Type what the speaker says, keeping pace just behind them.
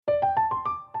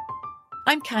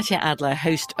I'm Katya Adler,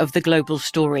 host of The Global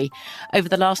Story. Over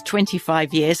the last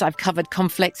 25 years, I've covered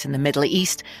conflicts in the Middle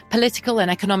East, political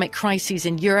and economic crises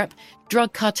in Europe,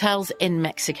 drug cartels in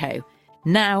Mexico.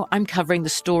 Now I'm covering the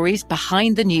stories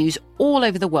behind the news all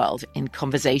over the world in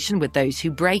conversation with those who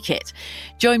break it.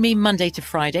 Join me Monday to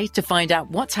Friday to find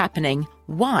out what's happening,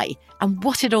 why, and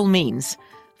what it all means.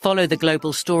 Follow The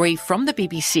Global Story from the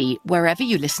BBC wherever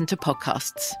you listen to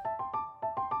podcasts.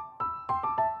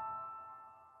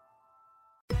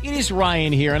 It is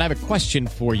Ryan here, and I have a question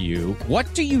for you.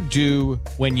 What do you do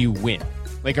when you win?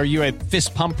 Like, are you a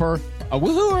fist pumper, a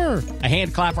woohooer, a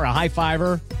hand clapper, a high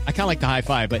fiver? I kind of like the high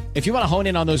five, but if you want to hone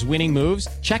in on those winning moves,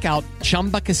 check out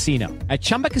Chumba Casino. At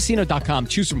ChumbaCasino.com,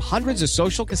 choose from hundreds of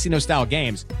social casino-style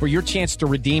games for your chance to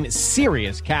redeem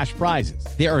serious cash prizes.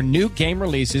 There are new game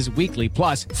releases weekly,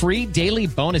 plus free daily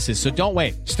bonuses. So don't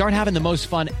wait. Start having the most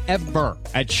fun ever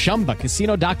at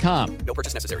ChumbaCasino.com. No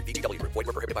purchase necessary. VGW Group. Void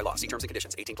where prohibited by law. See terms and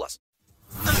conditions. 18+.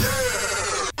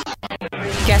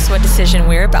 Guess what decision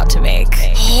we're about to make?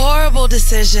 Horrible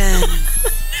decision.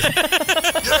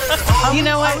 You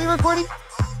know what? Are we recording?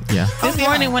 Yeah. This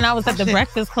morning when I was at the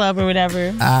Breakfast Club or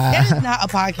whatever. That is not a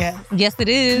podcast. Yes, it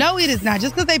is. No, it is not.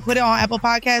 Just because they put it on Apple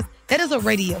Podcasts, that is a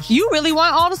radio show. You really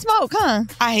want all the smoke, huh?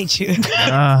 I hate you.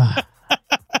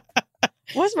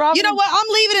 What's wrong? You know what? I'm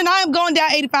leaving and I am going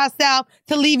down 85 South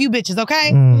to leave you bitches,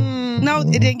 okay? No,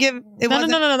 it didn't give. It No,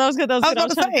 wasn't. no. That was good. That was I good.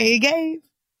 was going to say, it gave.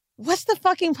 What's the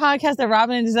fucking podcast that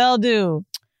Robin and Giselle do?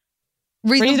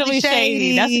 Reasonably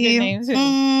Shady. That's a good name,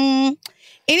 too.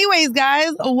 Anyways,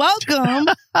 guys, welcome.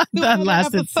 That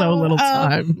lasted so little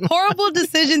time. Horrible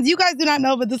decisions. You guys do not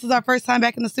know, but this is our first time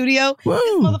back in the studio. Woo.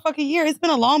 This motherfucking year. It's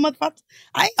been a long motherfucker.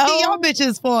 I ain't seen y'all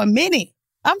bitches for a minute.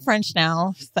 I'm French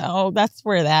now, so that's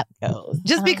where that goes.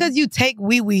 Just because you take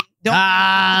wee-wee,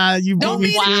 don't you don't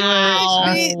beat be me to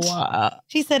the it. bitch.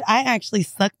 She said, I actually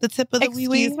sucked the tip of the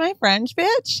wee-wee. Excuse my French,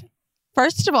 bitch.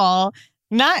 First of all,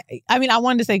 I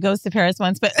wanted to say goes to Paris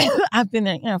once, but I've been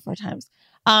there 4 times.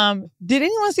 Did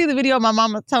anyone see the video of my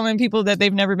mom telling people that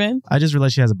they've never been? I just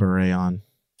realized she has a beret on.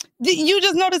 Did you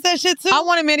just notice that shit too? I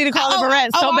wanted Mandy to call it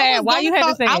beret so bad. Why you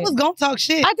had to say I it? was going to talk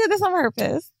shit. I did this on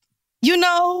purpose. You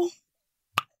know,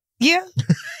 yeah.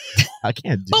 I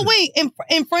can't do But it. wait,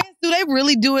 in France, do they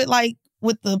really do it like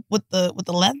with the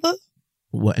leather?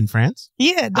 What, in France?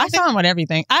 Yeah, I saw them with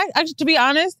everything. I to be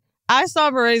honest, I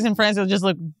saw berets in France that just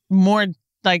look more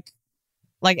like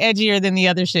edgier than the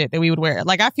other shit that we would wear.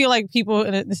 Like, I feel like people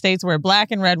in the States wear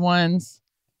black and red ones.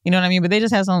 You know what I mean? But they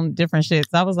just have some different shit.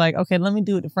 So I was like, okay, let me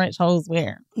do what the French hoes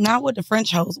wear. Not what the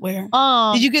French hoes wear.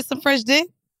 Did you get some French dick?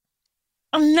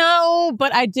 No,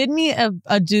 but I did meet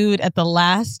a dude on the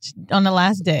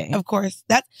last day. Of course.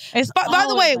 By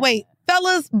the way, wait,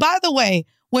 fellas, by the way,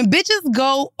 when bitches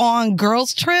go on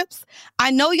girls' trips,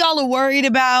 I know y'all are worried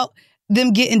about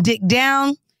them getting dick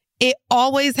down. It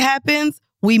always happens.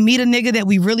 We meet a nigga that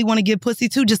we really want to give pussy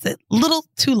to just a little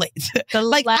too late.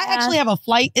 I actually have a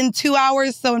flight in 2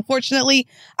 hours, so unfortunately,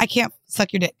 I can't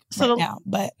suck your dick right now.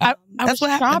 But I that's was what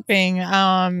happens. shopping.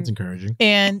 It's encouraging.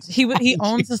 And he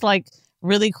owns this like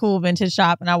really cool vintage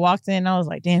shop, and I walked in and I was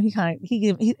like, damn,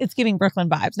 it's giving Brooklyn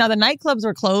vibes. Now the nightclubs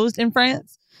were closed in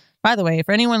France. By the way,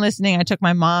 for anyone listening, I took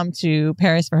my mom to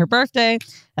Paris for her birthday.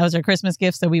 That was her Christmas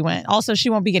gift, so we went. Also,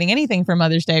 she won't be getting anything for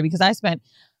Mother's Day because I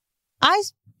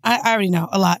already know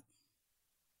a lot.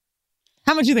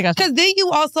 How much you think I spent? Because then you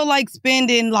also like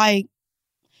spending like,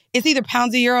 it's either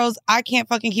pounds or euros. I can't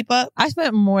fucking keep up. I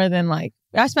spent more than I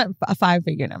spent a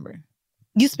 5-figure number.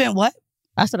 You spent what?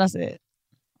 That's what I said.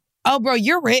 Oh, bro,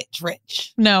 you're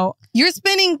rich. No. You're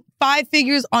spending 5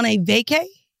 figures on a vacay?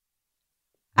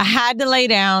 I had to lay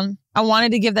down. I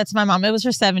wanted to give that to my mom. It was her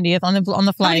 70th on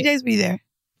the flight. How many days were you there?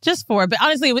 Just 4. But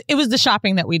honestly, it was the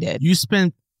shopping that we did. You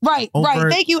spent Right.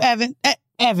 Thank you, Evan.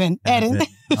 Eden.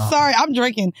 Sorry, I'm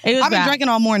drinking. I've been drinking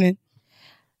all morning.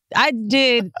 I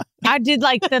did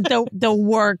like the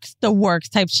works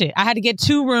type shit. I had to get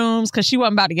 2 rooms because she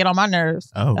wasn't about to get on my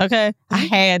nerves. Oh. Okay? I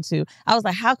had to. I was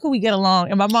like, how could we get along?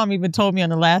 And my mom even told me on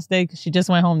the last day because she just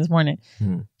went home this morning.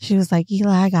 She was like,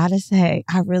 Eli, I gotta say,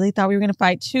 I really thought we were gonna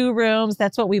fight 2 rooms.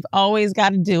 That's what we've always got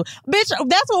to do. Bitch,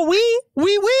 that's what we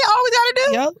always gotta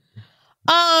do? Yep.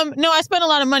 No, I spent a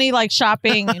lot of money like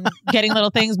shopping and getting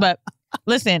little things, but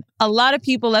listen, a lot of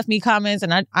people left me comments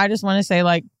and I just want to say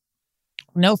like,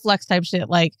 no flex type shit.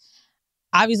 Like,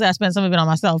 obviously I spent some of it on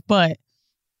myself, but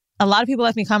a lot of people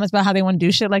left me comments about how they want to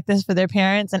do shit like this for their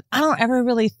parents. And I don't ever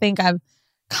really think I've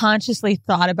consciously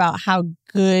thought about how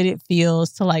good it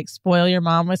feels to like spoil your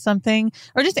mom with something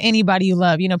or just anybody you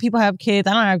love. You know, people have kids.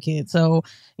 I don't have kids. So,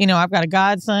 you know, I've got a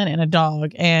godson and a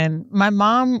dog, and my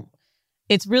mom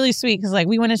it's really sweet because like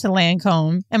we went into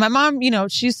Lancome and my mom, you know,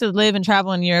 she used to live and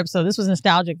travel in Europe. So this was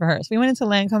nostalgic for her. So we went into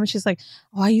Lancome and she's like,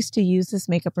 oh, I used to use this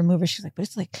makeup remover. She's like, but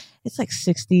it's like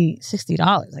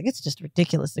 $60. Like it's just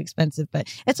ridiculously expensive, but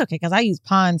it's okay because I use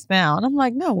Pond's now. And I'm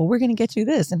like, no, well, we're going to get you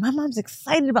this. And my mom's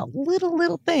excited about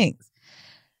little things.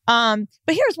 But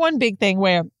here's one big thing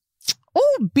where,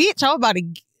 oh, bitch, I'm about to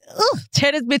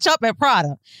tear this bitch up at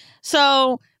Prada.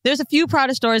 So there's a few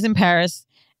Prada stores in Paris.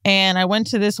 And I went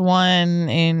to this one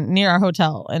near our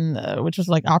hotel, which was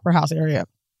like Opera House area.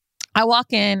 I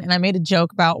walk in and I made a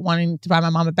joke about wanting to buy my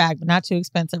mom a bag, but not too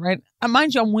expensive, right?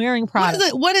 Mind you, I'm wearing Prada.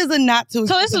 What is a not too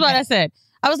expensive? So this is what I said.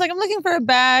 I was like, I'm looking for a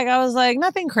bag. I was like,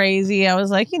 nothing crazy. I was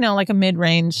like, you know, like a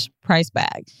mid-range price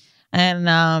bag.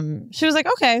 And she was like,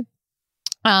 okay.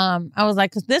 I was like,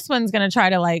 because this one's going to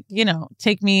try to like, you know,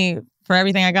 take me for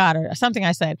everything I got or something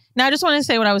I said. Now, I just want to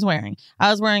say what I was wearing. I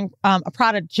was wearing a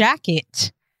Prada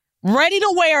jacket. Ready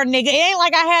to wear, nigga. It ain't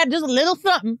like I had just a little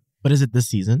something. But is it this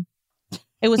season?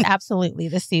 It was absolutely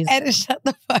this season. And shut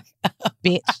the fuck up,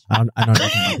 bitch. I know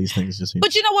nothing about these things. Just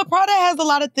But you know what? Prada has a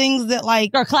lot of things that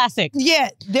like are classic. Yeah,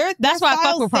 that's why I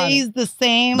fuck with Prada. Stays the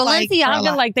same.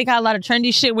 Balenciaga, like they got a lot of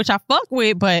trendy shit, which I fuck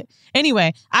with. But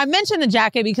anyway, I mentioned the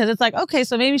jacket because it's like, okay,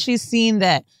 so maybe she's seen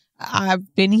that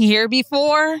I've been here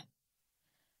before.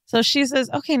 So she says,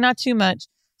 okay, not too much.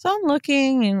 So I'm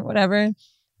looking and whatever.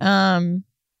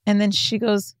 And then she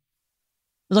goes,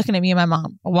 looking at me and my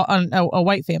mom, a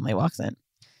white family walks in.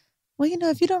 Well, you know,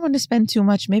 if you don't want to spend too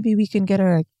much, maybe we can get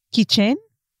her a keychain.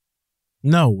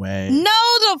 No way. No,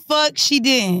 the fuck she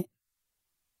didn't.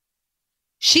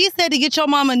 She said to get your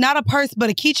mama not a purse, but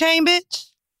a keychain,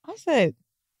 bitch. I said,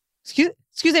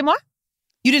 excusez-moi?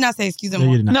 You did not say excusez-moi.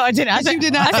 No, you did not. No, I didn't. I said, you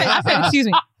did not. I said excuse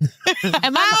me.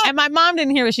 and my mom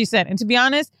didn't hear what she said. And to be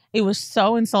honest, it was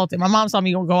so insulting. My mom saw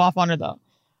me go off on her though.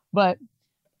 But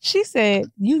she said,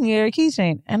 you can get her a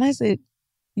keychain. And I said,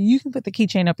 you can put the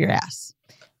keychain up your ass.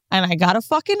 And I got a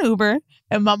fucking Uber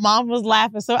and my mom was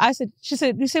laughing. So she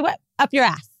said, you say what? Up your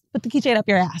ass. Put the keychain up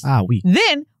your ass. Oui.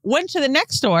 Then went to the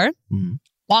next store,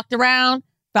 walked around,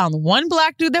 found one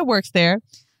black dude that works there.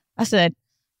 I said,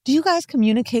 do you guys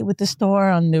communicate with the store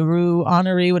on the Rue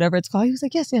Honoré, whatever it's called? He was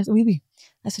like, yes, oui.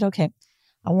 I said, okay,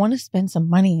 I want to spend some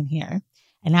money in here.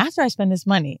 And after I spend this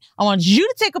money, I want you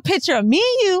to take a picture of me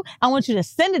and you. I want you to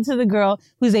send it to the girl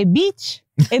who's a bitch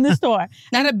in the store.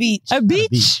 Not a beach. A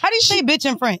beach. How do you say bitch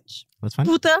in French? That's fine.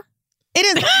 Puta.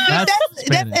 It is.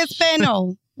 That's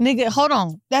Espanol. Nigga, hold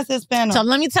on. That's Espanol. So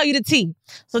let me tell you the tea.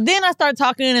 So then I started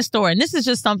talking in the store. And this is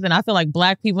just something I feel like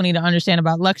black people need to understand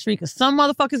about luxury because some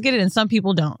motherfuckers get it and some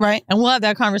people don't. Right. And we'll have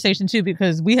that conversation too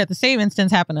because we had the same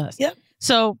instance happen to us. Yep.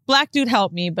 So black dude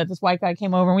helped me, but this white guy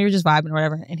came over and we were just vibing or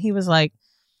whatever. And he was like,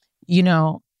 you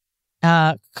know,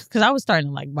 because I was starting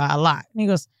to like buy a lot. And he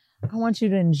goes, I want you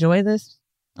to enjoy this.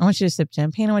 I want you to sip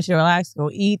champagne. I want you to relax, go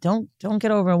eat. Don't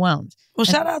get overwhelmed. Well,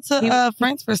 shout out to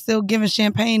France for still giving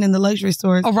champagne in the luxury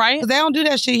stores. Oh, right? Because they don't do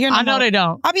that shit here no I know more. they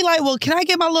don't. I'll be like, well, can I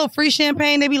get my little free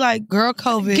champagne? They be like, girl,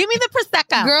 COVID. Give me the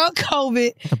Prosecco. Girl,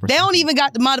 COVID. They don't even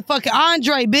got the motherfucking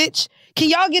Andre, bitch. Can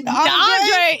y'all get the Andre? The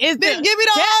Andre is Bitch, give me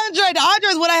the Andre. The Andre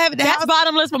is what I have at the That's house.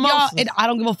 bottomless Y'all, mimosa. and I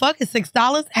don't give a fuck. It's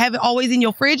 $6. Have it always in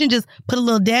your fridge and just put a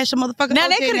little dash of motherfucking Now,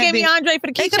 they OJ in could have that gave me bitch. Andre for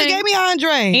the They could have keychain. gave me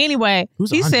Andre. Anyway, Who's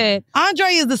he Andre? said, Andre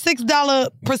is the $6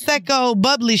 Prosecco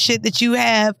bubbly shit that you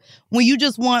have when you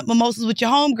just want mimosas with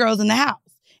your homegirls in the house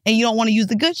and you don't want to use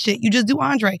the good shit. You just do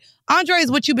Andre. Andre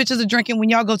is what you bitches are drinking when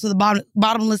y'all go to the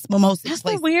bottomless mimosa that's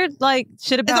place. the weird like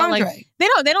shit It's about like Andre.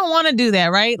 they don't want to do that,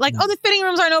 right? Like, oh, the fitting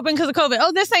rooms aren't open because of COVID.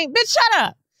 Oh, this ain't, bitch, shut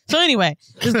up. So anyway,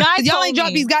 this guy Y'all told ain't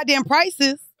dropped me these goddamn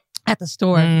prices. at the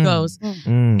store, he goes,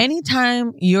 Mm.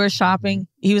 anytime you're shopping,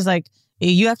 he was like,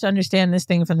 you have to understand this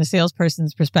thing from the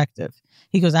salesperson's perspective.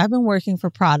 He goes, I've been working for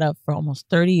Prada for almost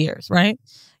 30 years, right?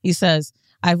 He says,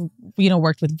 I've,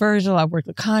 worked with Virgil, I've worked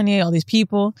with Kanye, all these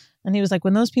people. And he was like,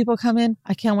 when those people come in,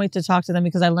 I can't wait to talk to them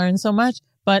because I learned so much.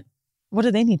 But what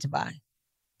do they need to buy?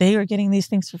 They are getting these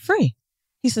things for free.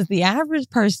 He says, the average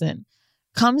person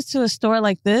comes to a store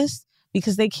like this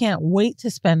because they can't wait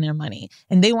to spend their money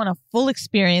and they want a full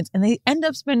experience and they end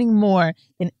up spending more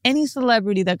than any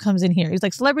celebrity that comes in here. He's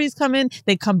like, celebrities come in,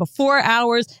 they come before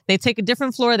hours, they take a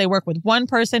different floor, they work with one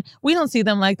person. We don't see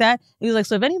them like that. He's like,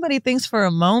 so if anybody thinks for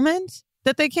a moment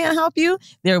that they can't help you,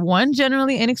 they're one,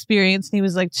 generally inexperienced. And he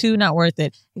was like, two, not worth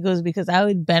it. He goes, because I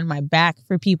would bend my back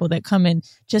for people that come in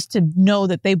just to know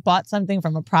that they bought something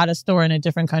from a Prada store in a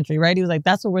different country, right? He was like,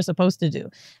 that's what we're supposed to do.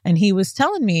 And he was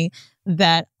telling me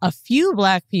that a few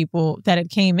black people that had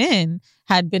came in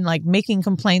had been like making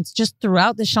complaints just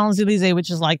throughout the Champs-Elysees, which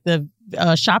is like the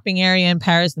shopping area in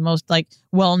Paris, the most like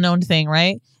well-known thing,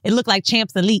 right? It looked like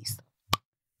Champs-Elysees.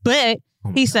 But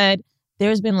He said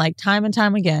there's been like time and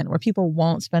time again where people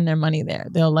won't spend their money there.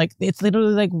 They'll like, it's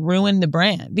literally like ruined the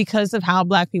brand because of how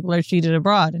Black people are treated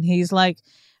abroad. And he's like,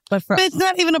 but it's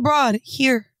not even abroad.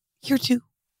 Here too.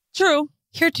 True.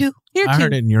 Here too. I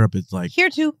heard it in Europe. It's like here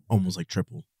too. Almost like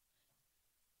triple.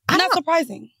 Not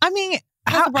surprising. I mean,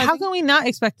 how can we not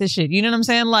expect this shit? You know what I'm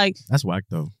saying? Like, that's whack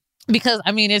though. Because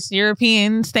I mean, it's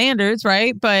European standards,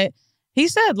 right? But he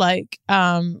said like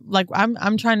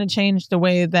I'm trying to change the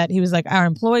way that he was like our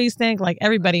employees think, like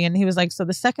everybody. And he was like, so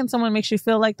the second someone makes you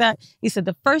feel like that, he said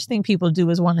the first thing people do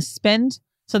is want to spend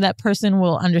so that person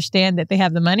will understand that they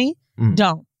have the money.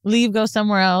 Don't. Leave, go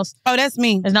somewhere else. Oh, that's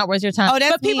me. It's not worth your time. Oh,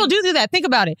 that's But people do that. Think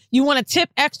about it. You want to tip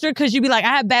extra because you be like,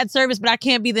 I have bad service, but I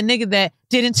can't be the nigga that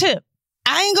didn't tip.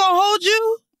 I ain't gonna hold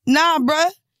you. Nah,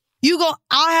 bruh.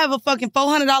 I'll have a fucking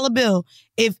 $400 bill.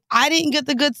 If I didn't get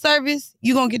the good service,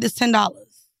 you gonna get this $10.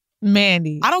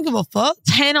 Mandy. I don't give a fuck.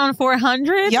 10 on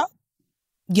 400?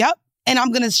 Yep. And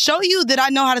I'm gonna show you that I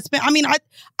know how to spend. I mean,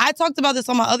 I talked about this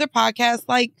on my other podcast.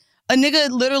 Like, a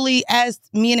nigga literally asked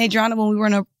me and Adriana when we were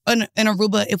in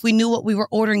Aruba if we knew what we were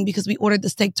ordering because we ordered the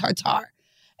steak tartare.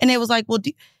 And it was like, well,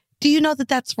 do you know that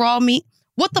that's raw meat?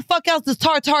 What the fuck else does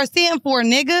tartare stand for,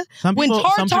 nigga? When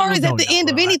tartare is at the end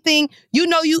of anything, you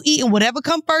know you eating whatever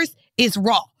come first, it's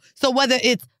raw. So whether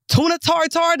it's tuna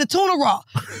tartare, the tuna raw,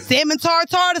 salmon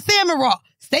tartare, the salmon raw,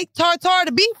 steak tartare,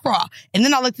 the beef raw. And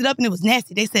then I looked it up and it was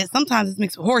nasty. They said sometimes it's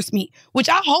mixed with horse meat, which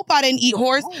I hope I didn't eat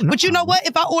horse. Oh, no. But you know what?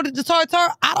 If I ordered the tartare,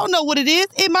 I don't know what it is.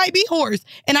 It might be horse.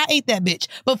 And I ate that bitch.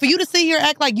 But for you to sit here and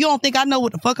act like you don't think I know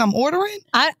what the fuck I'm ordering?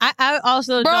 I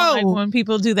also don't like when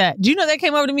people do that. Do you know they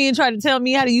came over to me and tried to tell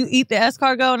me how do you eat the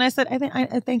escargot? And I said,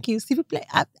 I thank you. S'il vous plaît.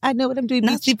 I know what I'm doing.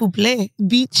 Not s'il vous plaît.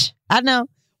 Beach. I know.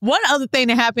 One other thing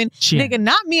that happened, nigga,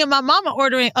 not me and my mama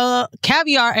ordering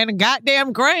caviar and a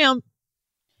goddamn gram.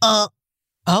 Oh,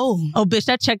 bitch,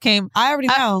 that check came. I already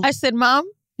know. I said, Mom,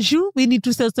 we need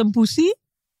to sell some pussy.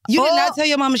 You did not tell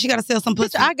your mama she got to sell some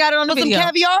pussy. Bitch, I got it on the video. Some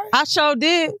caviar? I sure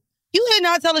did. You did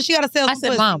not tell her she got to sell some pussy.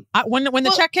 I said, Mom, when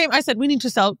the check came, I said, we need to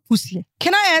sell pussy.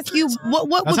 Can I ask you, what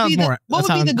would be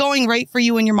the going rate for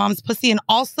you and your mom's pussy? And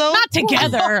also... Not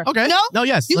together. Okay. No,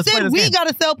 yes. You said we got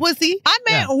to sell pussy. I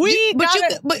meant we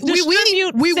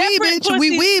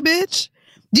bitch.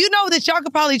 Do you know that y'all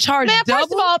could probably charge double?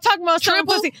 First of all, talking about selling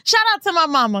pussy, shout out to my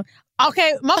mama.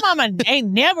 Okay, my mama ain't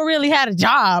never really had a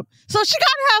job, so she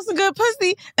gotta have some good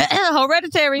pussy.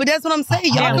 Hereditary. But that's what I'm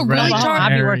saying. Y'all could really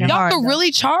charge. Y'all could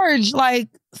really charge like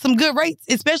some good rates,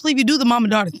 especially if you do the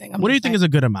mama-daughter thing. What do you think is a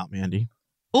good amount, Mandy?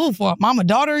 Ooh, for a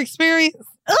mama-daughter experience?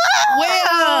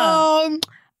 Well,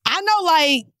 I know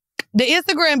like the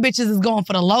Instagram bitches is going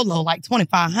for the low, like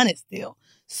 2,500 still.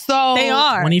 So they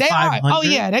are. 2,500? Oh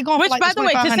yeah, they're going. Which, for like by the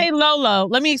way, to say low,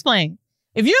 let me explain.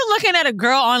 If you're looking at a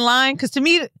girl online, because to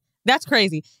me that's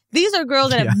crazy. These are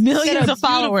girls that have millions of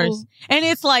followers, and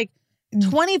it's like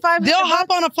 2,500. They'll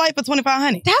hop on a flight for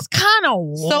 2,500. That's kind of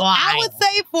wild. So I would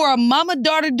say for a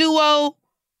mama-daughter duo,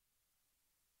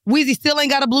 Weezy still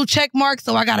ain't got a blue check mark,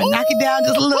 so I gotta knock it down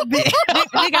just a little bit. Nigga,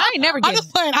 I ain't never getting it. I'm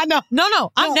just playing. I know.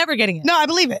 No, I'm never getting it. No, I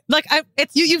believe it. Like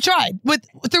you've tried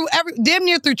damn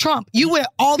near through Trump. You went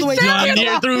all the way damn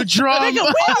near through Trump. Nigga,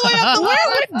 we're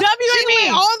with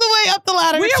WME. All the way up the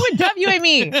ladder. We're with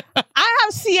WME. I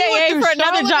have CAA for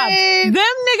another job. Them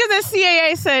niggas at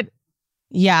CAA said,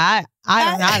 yeah,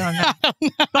 I don't know.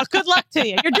 But good luck to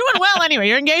you. You're doing well anyway.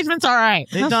 Your engagement's all right.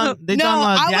 I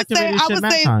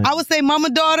would say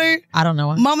mama-daughter. I don't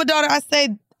know. Mama-daughter, I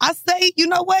say, you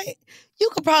know what? You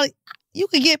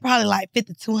could get probably like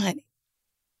 5,200.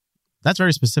 That's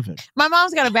very specific. My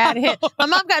mom's got a bad hip. My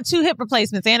mom got 2 hip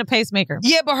replacements and a pacemaker.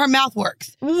 Yeah, but her mouth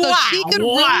works. Wow. So she could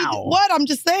what? I'm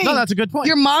just saying. No, that's a good point.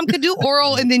 Your mom could do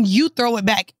oral and then you throw it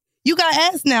back. You got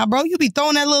ass now, bro. You be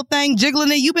throwing that little thing,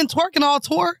 jiggling it. You been twerking all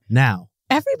tour. Now.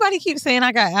 Everybody keeps saying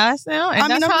I got ass now, and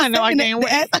that's how I know I gained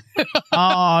weight.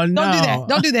 Oh, no.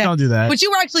 Don't do that. Don't do that. But you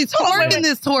were actually twerking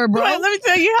this tour, bro. Wait, let me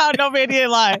tell you how nobody did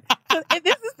lie.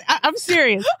 I'm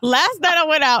serious. Last night I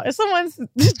went out, and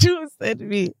this dude said to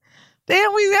me,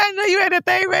 damn, I know you had a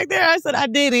thing back there. I said, I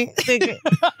didn't.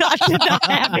 I did not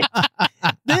have it.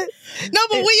 No,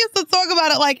 but we used to talk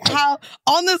about it like how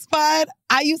on the spot,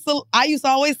 I used to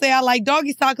always say I like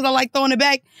doggy style because I like throwing it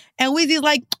back. And Weezy's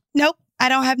like, nope, I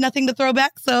don't have nothing to throw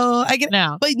back. So I get it.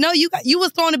 No. But no, you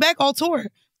was throwing it back all tour.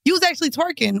 You was actually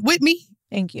twerking with me.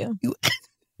 Thank you.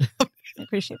 I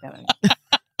appreciate that.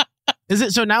 Is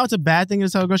it so now it's a bad thing to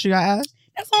tell a girl she got ass?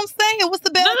 That's what I'm saying. What's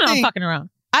the bad thing? No, I'm fucking around.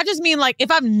 I just mean like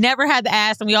if I've never had the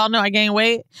ass and we all know I gain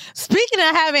weight. Speaking of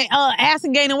having ass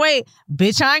and gaining weight,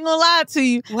 bitch, I ain't gonna lie to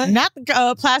you. What? Not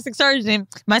the plastic surgeon.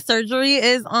 My surgery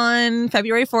is on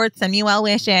February 4th. Send me well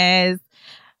wishes.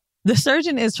 the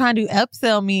surgeon is trying to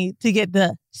upsell me to get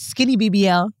the skinny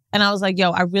BBL. And I was like,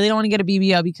 yo, I really don't want to get a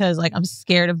BBL because like I'm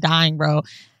scared of dying, bro.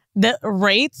 The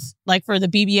rates like for the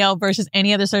BBL versus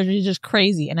any other surgery is just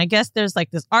crazy. And I guess there's like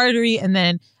this artery and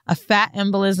then a fat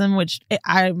embolism, which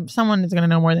someone is going to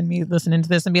know more than me listening to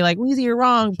this and be like, Weezy, you're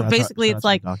wrong. But basically it's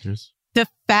like the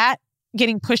fat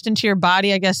getting pushed into your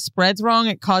body, I guess, spreads wrong.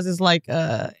 It causes like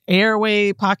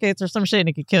airway pockets or some shit and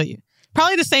it could kill you.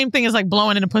 Probably the same thing as like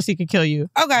blowing in a pussy could kill you.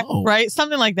 Okay. Oh. Right?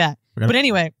 Something like that. But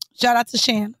anyway. Shout out to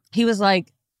Shan. He was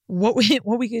like, what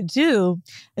we could do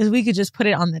is we could just put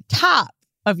it on the top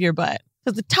of your butt.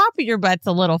 Because the top of your butt's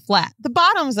a little flat. The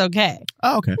bottom's okay.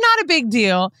 Oh, okay. Not a big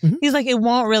deal. Mm-hmm. He's like, it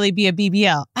won't really be a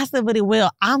BBL. I said, but it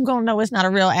will. I'm going to know it's not a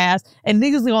real ass. And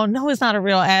niggas going to know it's not a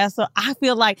real ass. So I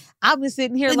feel like I've been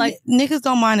sitting here like... Niggas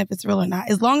don't mind if it's real or not.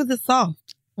 As long as it's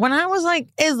soft. When I was like...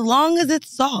 As long as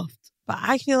it's soft. But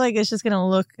I feel like it's just going to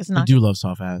look... It's not... I do love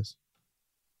soft ass.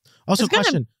 Also,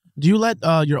 question. Do you let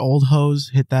your old hoes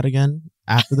hit that again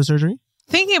after the surgery?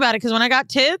 Thinking about it, because when I got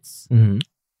tits... Mm-hmm.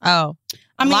 Oh...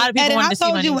 I mean, a lot of people wanted to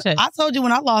see my new tits. I told you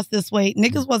when I lost this weight,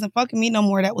 niggas wasn't fucking me no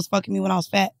more. That was fucking me when I was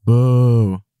fat.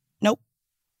 Boo. Nope.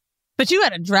 But you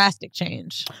had a drastic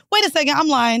change. Wait a second, I'm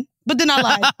lying. But then I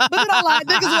lied.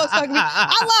 Niggas was fucking me.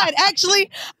 I lied.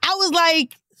 Actually, I was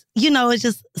like, it's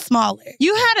just smaller.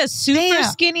 You had a super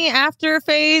skinny after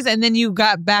phase, and then you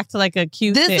got back to like a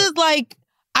cute This fit. is like,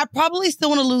 I probably still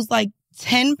want to lose like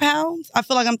 10 pounds. I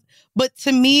feel like but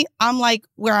to me, I'm like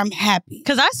where I'm happy.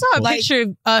 Because I saw a picture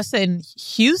of us in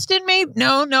Houston, maybe.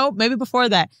 No, maybe before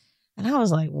that. And I was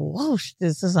like, whoa,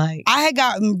 this is like... I had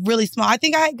gotten really small. I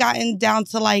think I had gotten down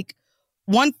to like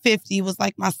 150 was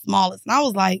like my smallest. And I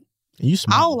was like, you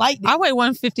small. I don't like it. I weigh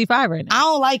 155 right now. I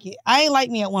don't like it. I ain't like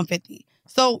me at 150.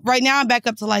 So right now I'm back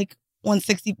up to like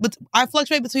 160. But I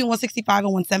fluctuate between 165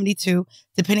 and 172,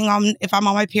 depending on if I'm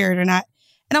on my period or not.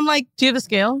 And I'm like... Do you have a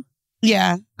scale?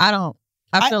 Yeah. I don't.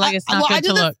 I feel like it's not good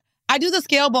to look. I do the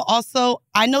scale, but also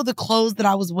I know the clothes that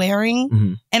I was wearing.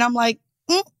 Mm-hmm. And I'm like,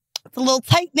 it's a little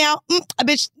tight now.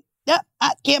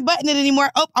 I can't button it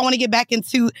anymore. Oh, I want to get back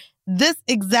into this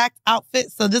exact outfit.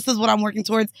 So this is what I'm working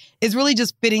towards. Is really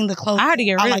just fitting the clothes. I had to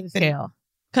get rid of the scale.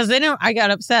 Because then I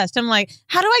got obsessed. I'm like,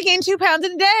 how do I gain 2 pounds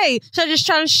in a day? Should I just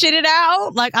try to shit it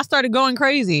out? Like, I started going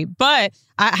crazy. But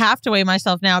I have to weigh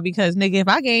myself now because, nigga, if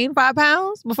I gain 5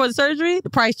 pounds before the surgery, the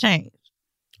price changed.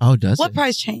 Oh, does What it?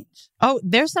 price change? Oh,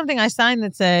 there's something I signed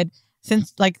that said,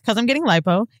 because I'm getting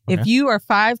lipo, if you are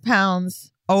 5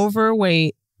 pounds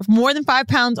overweight, more than 5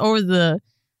 pounds over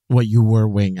what you were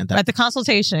weighing at the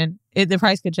consultation, the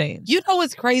price could change. You know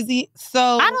what's crazy? So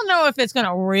I don't know if it's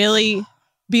gonna really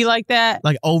be like that.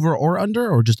 Like over or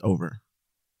under, or just over?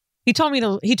 He told me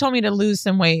to lose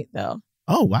some weight though.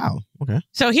 Oh wow. Okay.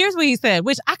 So here's what he said,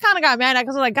 which I kind of got mad at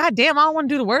because I was like, God damn, I don't want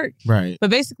to do the work. Right. But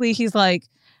basically, he's like,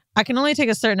 I can only take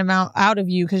a certain amount out of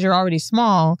you because you're already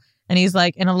small. And he's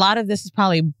like, and a lot of this is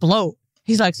probably bloat.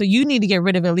 He's like, so you need to get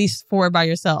rid of at least 4 by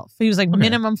yourself. He was like,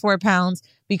 minimum 4 pounds,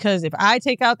 because if I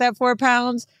take out that 4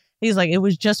 pounds, he's like, it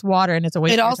was just water and it's a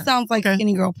waste. It all sounds like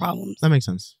skinny girl problems. That makes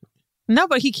sense. No,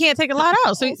 but he can't take a lot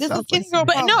out. So this is skinny girl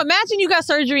but problem. no, imagine you got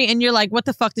surgery and you're like, what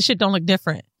the fuck? This shit don't look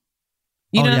different.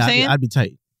 You know what I'm saying? I'd be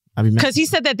tight. Because he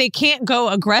said that they can't go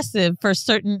aggressive for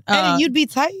certain. And you'd be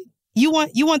tight. You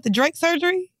want the Drake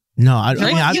surgery? No, you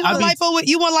want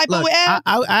lipo with abs?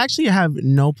 I actually have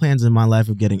no plans in my life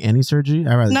of getting any surgery.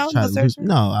 I rather try to lose.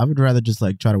 No, I would rather just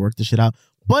like try to work the shit out.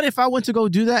 But if I went to go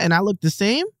do that and I looked the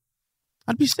same,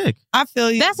 I'd be sick. I feel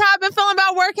you. That's how I've been feeling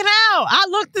about working out. I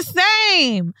look the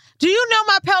same. Do you know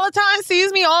my Peloton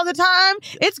sees me all the time?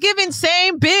 It's giving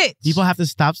same bitch. People have to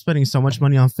stop spending so much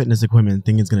money on fitness equipment and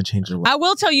think it's going to change their life. I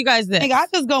will tell you guys this. I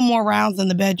just go more rounds in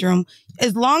the bedroom.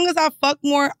 As long as I fuck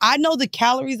more, I know the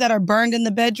calories that are burned in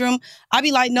the bedroom. I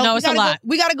be like, no, it's a lot.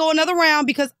 We got to go another round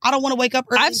because I don't want to wake up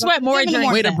early. I've sweat more during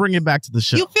Way to bring it back to the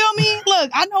show. You feel me?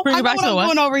 Look, I know what I'm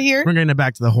doing over here. Bringing it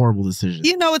back to the horrible decision.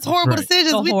 You know, it's horrible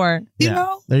decisions. Whore. You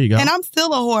know? There you go. And I'm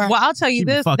still a whore. Well, I'll tell you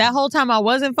this. That whole time I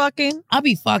wasn't fucking. I'll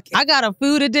be fucking. I got a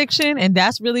food addiction, and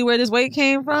that's really where this weight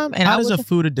came from. And how does a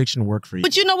food addiction work for you?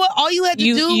 But you know what? All you had to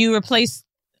do. You replace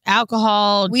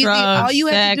alcohol, drugs, all you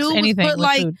had sex, to do anything was put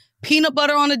like food. Peanut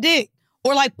butter on a dick.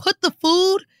 Or like put the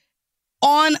food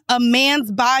on a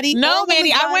man's body. No,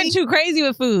 Mandy, I went too crazy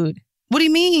with food. What do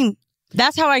you mean?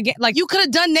 That's how I get like. You could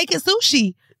have done naked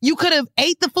sushi. You could have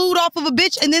ate the food off of a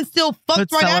bitch and then still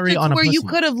fucked right after, to where you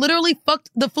could have literally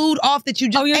fucked the food off that you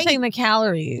just ate. Oh, you're saying the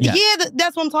calories. Yeah,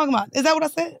 that's what I'm talking about. Is that what I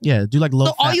said? Yeah, do like low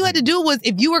fat. So all you had to do was,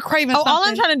 if you were craving something. All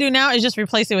I'm trying to do now is just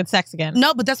replace it with sex again.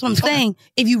 No, but that's what I'm saying.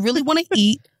 If you really want to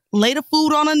eat, lay the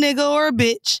food on a nigga or a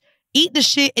bitch eat the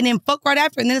shit, and then fuck right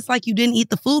after. And then it's like you didn't eat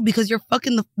the food because you're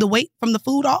fucking the weight from the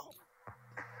food off.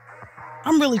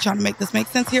 I'm really trying to make this make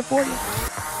sense here for you.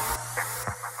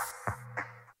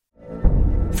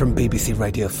 From BBC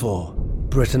Radio 4,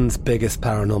 Britain's biggest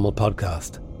paranormal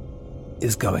podcast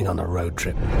is going on a road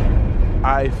trip.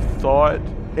 I thought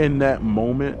in that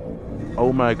moment,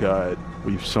 oh my God,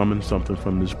 we've summoned something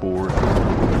from this board.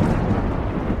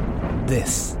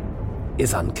 This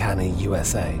is Uncanny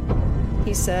USA.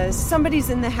 He says, somebody's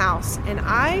in the house, and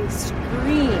I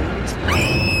screamed.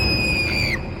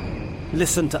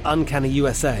 Listen to Uncanny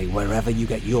USA wherever you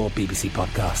get your BBC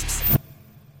podcasts,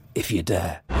 if you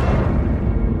dare.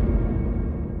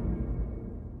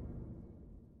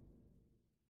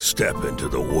 Step into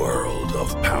the world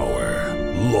of power,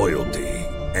 loyalty,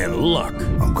 and luck.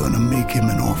 I'm gonna make him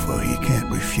an offer he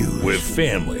can't refuse. With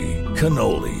family,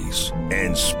 cannolis,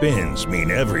 and spins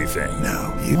mean everything.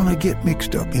 Now, you wanna get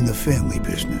mixed up in the family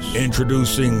business.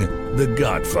 Introducing The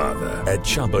Godfather at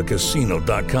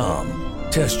ChumbaCasino.com.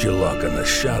 Test your luck in the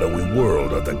shadowy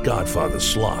world of The Godfather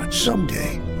slot.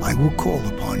 Someday, I will call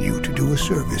upon you to do a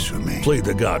service for me. Play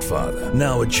The Godfather,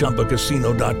 now at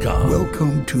ChumbaCasino.com.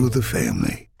 Welcome to the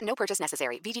family. No purchase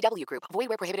necessary. VGW Group. Void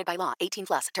where prohibited by law.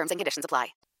 18+. Terms and conditions apply.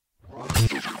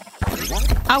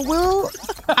 I will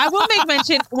make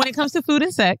mention when it comes to food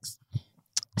and sex.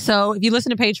 So if you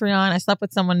listen to Patreon, I slept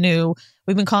with someone new.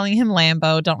 We've been calling him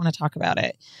Lambo. Don't want to talk about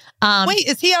it. Wait,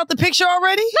 is he out the picture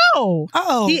already? No.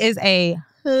 Oh. He is a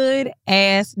hood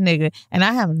ass nigga. And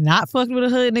I have not fucked with a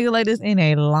hood nigga like this in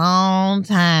a long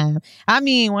time. I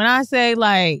mean, when I say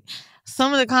like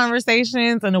some of the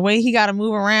conversations and the way he got to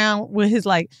move around with his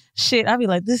like shit, I'd be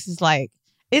like, this is like,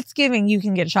 it's giving you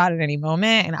can get shot at any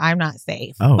moment and I'm not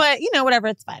safe. Oh. But, whatever,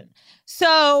 it's fine.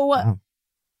 So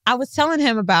I was telling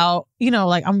him about,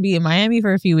 like I'm going to be in Miami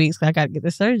for a few weeks because I got to get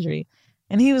this surgery.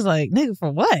 And he was like, nigga, for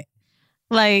what?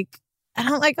 Like, and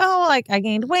I'm like, oh, like I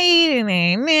gained weight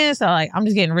and so like, I'm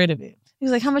just getting rid of it. He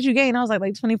was like, how much you gained? I was like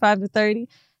 25 to 30.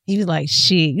 He was like,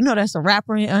 shit, that's a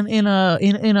rapper in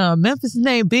Memphis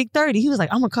named Big 30. He was like,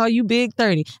 I'm going to call you Big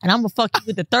 30 and I'm going to fuck you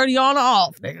with the 30 on or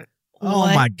off, nigga. Oh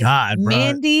my God, bro.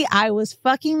 Mandy, I was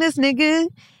fucking this nigga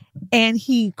and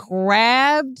he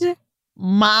grabbed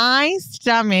my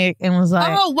stomach and was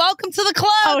like, oh, welcome to the club.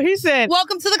 Oh, he said,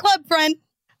 welcome to the club, friend.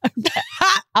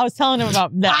 I was telling him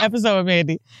about that episode with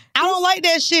Mandy. I don't like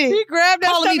that shit. He grabbed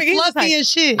that calling stomach. me fluffy and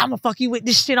shit. I'm gonna fuck you with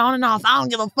this shit on and off. I don't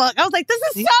give a fuck. I was like, this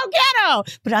is so ghetto.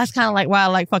 But that's kind of like why I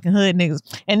like fucking hood niggas.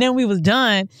 And then we was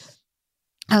done.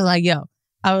 I was like, yo.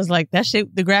 I was like, that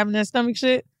shit, the grabbing that stomach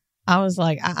shit. I was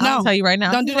like, I'll tell you right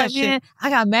now. Don't do that shit. Man, I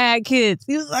got mad kids.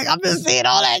 He was like, I've been seeing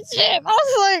all that shit. I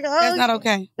was like, oh, that's not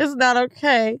okay. It's not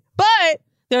okay. But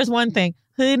there's one thing.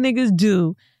 Hood niggas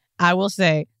do, I will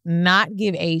say, not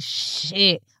give a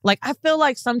shit. Like, I feel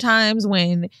like sometimes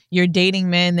when you're dating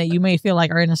men that you may feel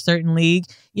like are in a certain league,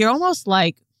 you're almost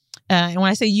like, and when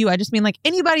I say you, I just mean like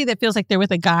anybody that feels like they're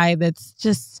with a guy that's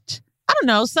just, I don't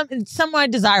know,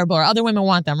 somewhat desirable or other women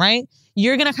want them, right?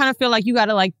 You're going to kind of feel like you got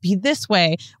to like be this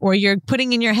way, or you're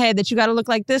putting in your head that you got to look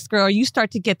like this girl. You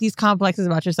start to get these complexes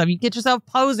about yourself. You get yourself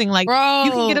posing like, bro,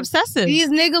 you can get obsessive. These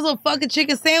niggas will fuck a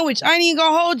chicken sandwich. I ain't even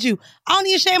gonna hold you. I don't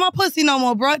even shave my pussy no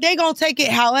more, bro. They gonna take it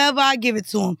however I give it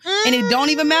to them. And it don't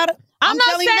even matter. I'm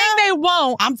not saying they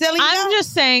won't. I'm telling you I'm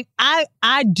just saying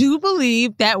I do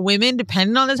believe that women,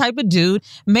 depending on the type of dude,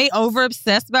 may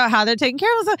over-obsess about how they're taking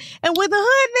care of themselves. And with the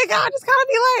hood nigga, I just gotta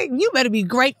be like, you better be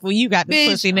grateful you got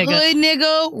this pussy nigga. Hood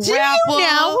nigga, do rapper, you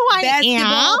know who I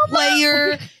basketball am?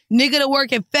 player, nigga that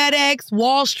work at FedEx,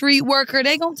 Wall Street worker,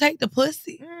 they gonna take the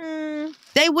pussy.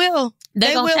 They will.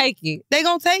 They gonna take it. They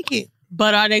gonna take it.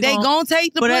 But are they gonna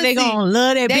take the pussy? But are they gonna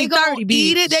love that big 30 bitch?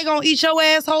 Eat it. They gonna eat your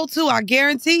asshole too. I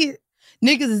guarantee it.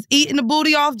 Niggas is eating the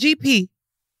booty off GP.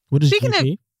 What is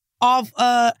GP? Off,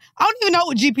 I don't even know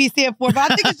what GP stand for, but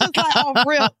I think it's just like off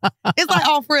rip. It's like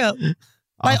off rip.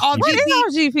 Like off what GP. Is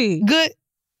off GP? Good.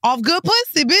 Off good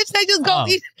pussy, bitch. They just go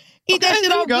eat that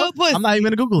shit off good pussy. I'm not even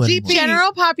going to Google it. GP.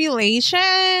 General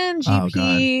population,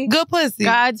 GP. Good pussy.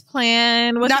 God's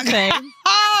plan. What's it say?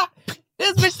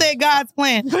 This bitch said God's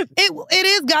plan. It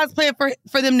is God's plan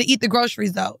for them to eat the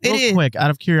groceries, though. It is. Real quick,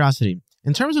 out of curiosity.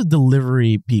 In terms of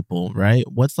delivery people, right?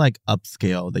 What's like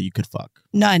upscale that you could fuck?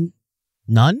 None.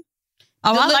 None?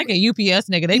 Oh, I like a UPS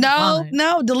nigga. They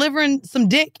no, delivering some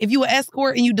dick. If you an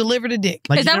escort and you deliver the dick.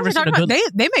 Like, is that what we're talking about?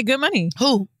 They make good money.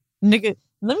 Who? Nigga,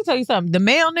 let me tell you something. The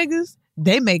male niggas,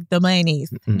 they make the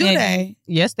monies. Do they?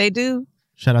 Yes, they do.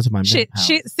 Shout out to my man. Shit,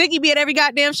 Siggy be at every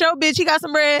goddamn show, bitch. He got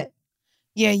some bread.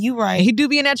 Yeah, you right. He do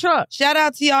be in that truck. Shout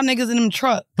out to y'all niggas in them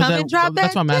trucks. Come and drop that.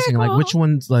 That's what I'm asking. Like, which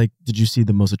ones did you see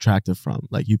the most attractive from?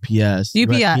 Like UPS,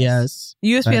 USPS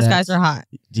FedEx, guys are hot.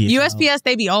 DHL. USPS,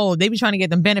 they be old. They be trying to get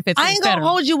them benefits. I ain't gonna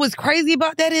hold you. What's crazy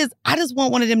about that is I just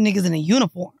want one of them niggas in a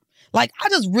uniform. Like, I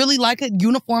just really like a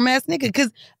uniform ass nigga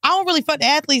because I don't really fuck the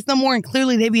athletes no more, and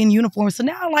clearly they be in uniform. So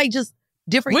now I like just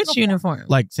different. Which uniform?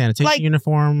 Like sanitation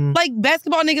uniform. Like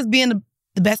basketball niggas being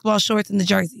the basketball shorts and the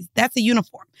jerseys. That's a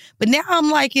uniform. But now I'm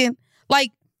liking,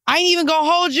 like, I ain't even gonna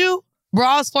hold you. Bro,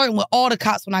 I was flirting with all the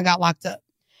cops when I got locked up.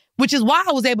 Which is why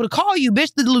I was able to call you,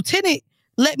 bitch. The lieutenant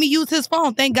let me use his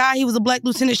phone. Thank God he was a black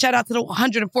lieutenant. Shout out to the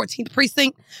 114th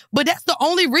precinct. But that's the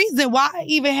only reason why I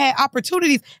even had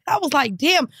opportunities. I was like,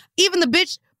 damn, even the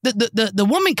bitch, the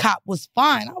woman cop was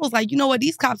fine. I was like, you know what?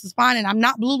 These cops is fine, and I'm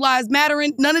not Blue Lives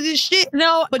Mattering, none of this shit.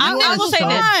 No, but I will say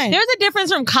this. There's a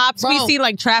difference from cops. We see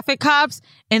like traffic cops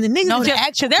and the niggas in jail.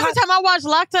 Because every time I watch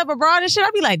Locked Up Abroad and shit,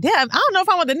 I be like, damn, I don't know if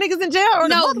I want the niggas in jail or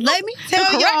let me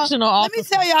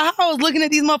tell y'all how I was looking at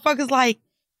these motherfuckers like,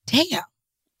 damn.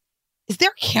 Is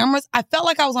there cameras? I felt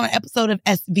like I was on an episode of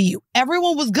SVU.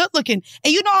 Everyone was good looking.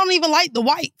 And you know, I don't even like the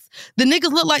whites. The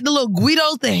niggas look like the little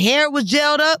Guidos. The hair was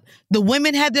gelled up. The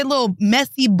women had their little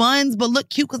messy buns, but look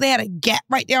cute because they had a gap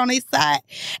right there on their side.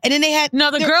 And then they had...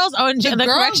 No, the girls, the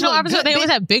correctional officers, they always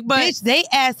have big butts. Bitch, they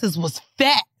asses was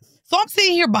fat. So I'm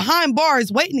sitting here behind bars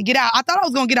waiting to get out. I thought I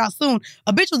was going to get out soon.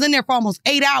 A bitch was in there for almost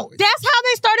 8 hours. That's how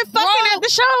they started fucking at the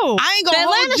show. I ain't gonna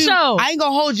hold you. I ain't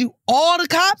gonna hold you. All the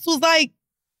cops was like,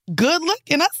 good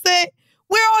looking. I said,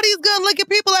 where are all these good looking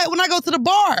people at when I go to the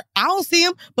bar? I don't see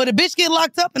them, but a bitch get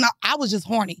locked up and I was just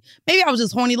horny. Maybe I was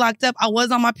just horny locked up. I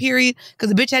was on my period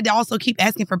because the bitch had to also keep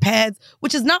asking for pads,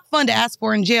 which is not fun to ask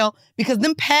for in jail because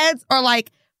them pads are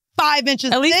like 5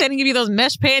 inches At least thick. they didn't give you those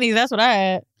mesh panties. That's what I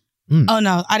had. Oh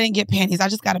no, I didn't get panties. I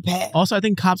just got a pad. Also, I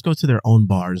think cops go to their own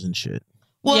bars and shit.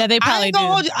 Well, yeah, they probably I ain't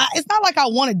gonna hold you. It's not like I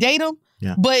want to date them,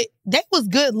 but they was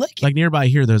good looking. Like nearby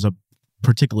here, there's a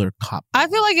particular cop. I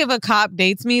feel like if a cop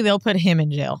dates me, they'll put him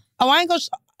in jail. Oh, I ain't gonna...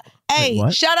 Hey,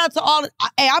 shout out to all...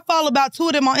 Hey, I follow about 2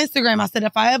 of them on Instagram. I said,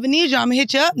 if I ever need you, I'm gonna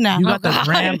hit you up now. You got the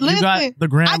gram. Listen, you got the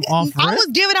gram off. I was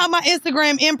giving out my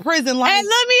Instagram in prison. Like, hey,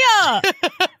 let me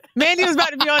up. Mandy was about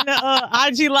to be on the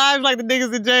IG Live like the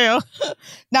niggas in jail.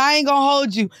 Now, I ain't gonna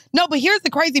hold you. No, but here's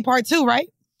the crazy part too, right?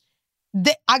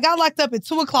 I got locked up at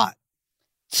 2:00.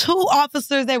 2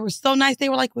 officers, they were so nice. They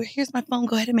were like, well, here's my phone.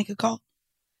 Go ahead and make a call.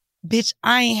 Bitch,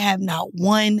 I ain't have not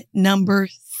one number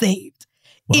saved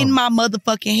in my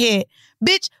motherfucking head.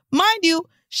 Bitch, mind you,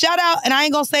 shout out, and I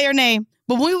ain't gonna say her name,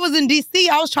 but when we was in D.C.,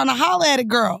 I was trying to holler at a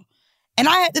girl. And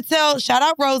I had to shout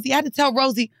out Rosie, I had to tell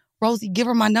Rosie, give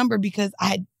her my number because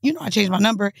I changed my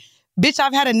number. Bitch,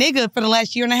 I've had a nigga for the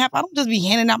last 1.5 years. I don't just be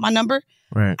handing out my number.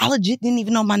 Right. I legit didn't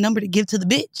even know my number to give to the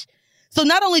bitch. So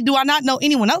not only do I not know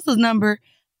anyone else's number,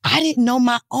 I didn't know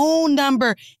my own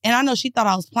number. And I know she thought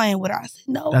I was playing with her. I said,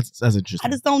 no. That's interesting. I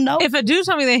just don't know. If a dude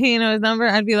told me that he didn't know his number,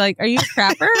 I'd be like, are you a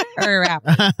trapper or a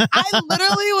rapper? I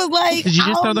literally was like, did you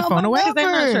just throw the phone away? I'm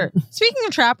not sure. Speaking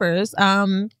of trappers,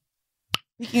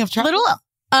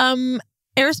 little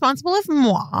irresponsible of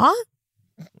moi.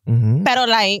 Mm-hmm. Pero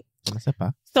like,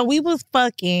 so we was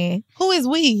fucking. Who is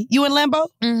we? You and Lambo?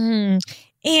 Mm-hmm.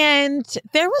 And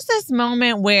there was this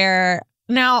moment where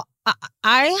now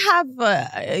I have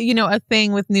a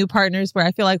thing with new partners where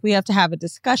I feel like we have to have a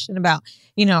discussion about,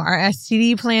 our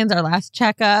STD plans, our last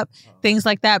checkup, things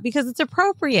like that, because it's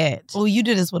appropriate. Oh, you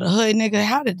did this with a hood nigga.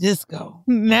 How did this go?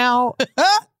 Now,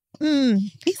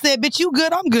 he said, bitch, you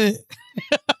good, I'm good.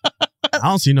 I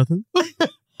don't see nothing.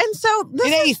 And so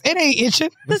it ain't itching.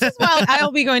 This is why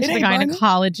I'll be going to the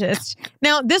gynecologist.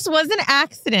 Now, this was an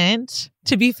accident,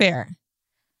 to be fair.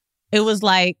 It was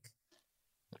like,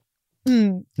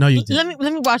 no, you didn't.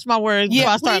 Let me watch my words.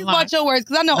 Yeah, please watch your words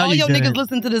because I know all your niggas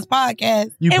listen to this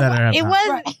podcast. You better have it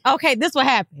was okay. This what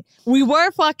happened. We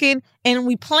were fucking and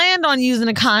we planned on using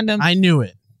a condom. I knew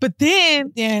it, but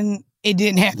then it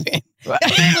didn't happen.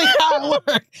 That's really how it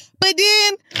worked. But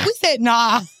then we said,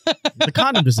 nah. The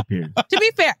condom disappeared. To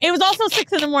be fair, it was also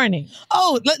 6 a.m.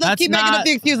 Oh, let's keep making up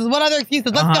the excuses. What other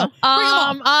excuses? Let's go. Bring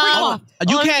them on.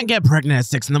 You can't get pregnant at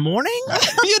 6 a.m.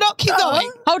 You don't. Keep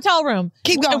going. Hotel room.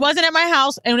 Keep going. It wasn't at my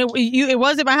house, and it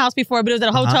was at my house before, but it was at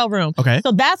a hotel room. Okay.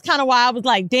 So that's kind of why I was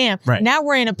like, damn, now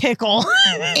we're in a pickle.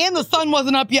 And the sun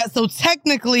wasn't up yet, so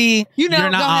technically, you're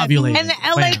not ovulating. And the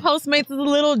LA Postmates is a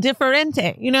little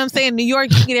differente. You know what I'm saying? New York,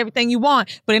 you can get everything you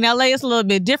want, but in LA, it's a little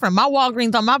bit different. My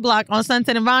Walgreens on my block on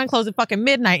Sunset and Vine closed at fucking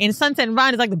midnight, and Sunset and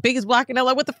Vine is like the biggest block in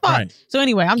LA. What the fuck? Right. So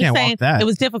anyway, I'm just saying it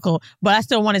was difficult, but I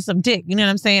still wanted some dick. You know what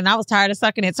I'm saying? I was tired of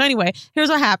sucking it. So anyway, here's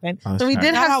what happened. So we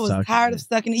did have. I was tired of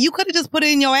sucking it. You could have just put it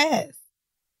in your ass.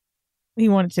 He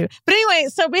wanted to. But anyway,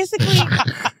 so basically,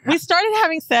 we started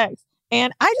having sex.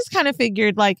 And I just kind of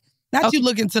figured, like, not you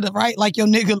looking to the right, like your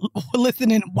nigga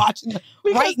listening and watching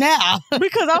right now.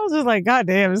 Because I was just like, God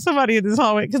damn, is somebody in this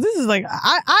hallway? Because this is like,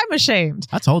 I'm ashamed.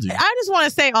 I told you. I just want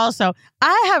to say also,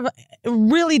 I have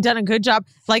really done a good job.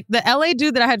 Like the LA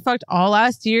dude that I had fucked all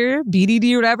last year,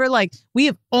 BDD or whatever, like we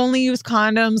have only used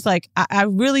condoms. Like I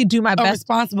really do my best. A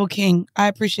responsible king. I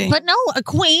appreciate it. But no, a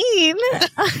queen.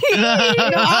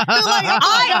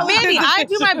 I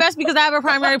do my best because I have a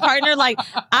primary partner. Like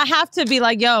I have to be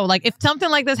like, yo, like if something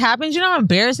like this happens, you know how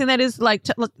embarrassing that is? Like,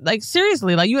 like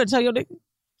seriously, like you gotta tell your nigga.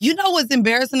 You know what's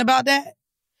embarrassing about that?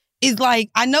 Is like,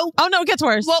 I know. Oh no, it gets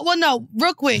worse. Well, no,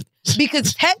 real quick.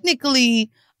 Because technically,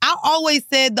 I always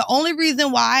said the only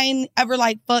reason why I ain't ever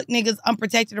like fuck niggas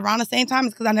unprotected around the same time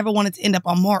is because I never wanted to end up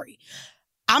on Maury.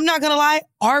 I'm not gonna lie,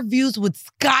 our views would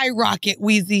skyrocket,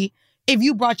 Weezy, if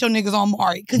you brought your niggas on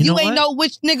Maury. Because you ain't know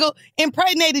which nigga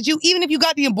impregnated you, even if you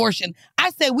got the abortion. I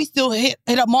said we still hit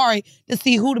up Maury to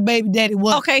see who the baby daddy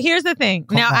was. Okay, here's the thing.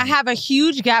 Now, I have a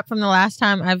huge gap from the last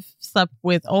time I've slept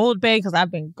with Old Bay because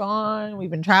I've been gone.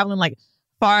 We've been traveling like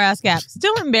far-ass gap.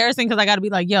 Still embarrassing because I got to be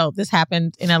like, yo, this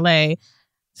happened in LA.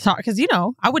 Sorry, because, you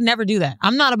know, I would never do that.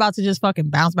 I'm not about to just fucking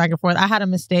bounce back and forth. I had a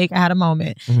mistake. I had a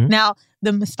moment. Mm-hmm. Now,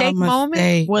 the mistake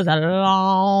moment was a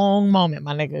long moment,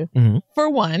 my nigga. Mm-hmm. For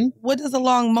one. What does a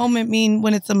long moment mean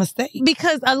when it's a mistake?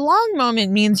 Because a long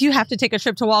moment means you have to take a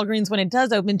trip to Walgreens when it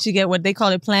does open to get what they call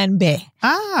it Plan B.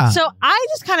 So I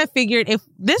just kind of figured if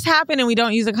this happened and we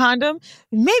don't use a condom,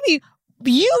 maybe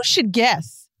you should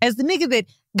guess, as the nigga that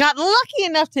got lucky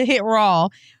enough to hit raw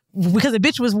because the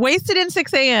bitch was wasted in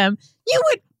 6 a.m., you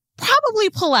would probably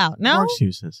pull out, no? More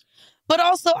excuses. But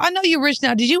also, I know you're rich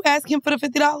now. Did you ask him for the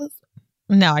 $50?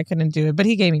 No, I couldn't do it, but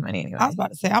he gave me money anyway. I was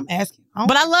about to say, I'm asking.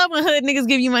 But I love when hood niggas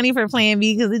give you money for Plan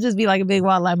B because it just be like a big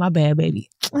wad like, my bad, baby.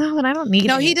 Oh, and I don't need it.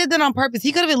 No, he did that on purpose.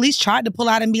 He could have at least tried to pull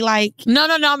out and be like... No,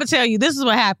 I'm going to tell you. This is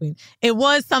what happened. It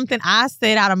was something I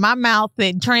said out of my mouth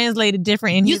that translated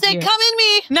different in You his said, ear. come in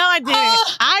me. No, I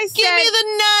didn't. I said... Give me the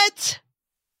nut.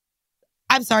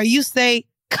 I'm sorry. You say,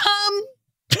 come...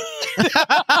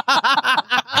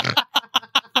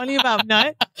 Funny about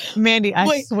nut, Mandy.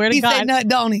 I swear to God, he said nut,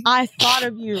 don't he? I thought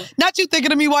of you. Not you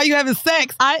thinking of me while you having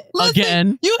sex. I thought of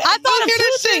two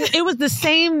things. It was the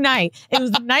same night. It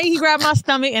was the night he grabbed my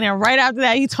stomach, and then right after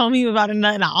that, he told me about a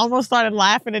nut, and I almost started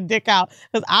laughing a dick out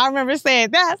because I remember saying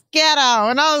that's ghetto,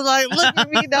 and I was like, look at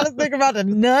me, now let's think about the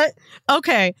nut.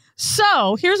 Okay,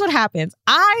 so here's what happens.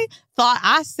 I thought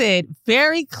I said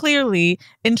very clearly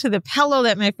into the pillow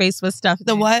that my face was stuffed.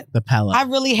 The what? The pillow. I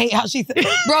really hate how she said,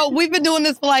 bro, we've been doing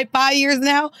this for like 5 years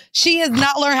now. She has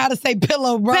not learned how to say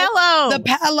pillow, bro. Pillow. The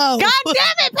pillow. God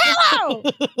damn it,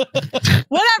 pillow.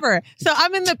 Whatever. So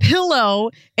I'm in the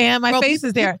pillow and my face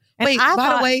is there. And wait,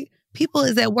 by the way, people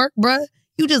is at work, bro.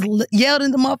 You just yelled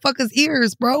in the motherfuckers'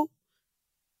 ears, bro.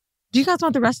 Do you guys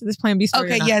want the rest of this Plan B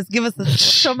story? Okay, yes, give us the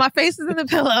So my face is in the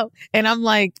pillow and I'm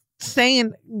like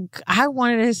saying, I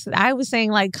was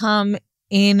saying like, come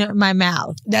in my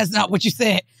mouth. That's not what you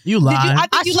said. You lied.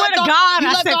 I swear to God,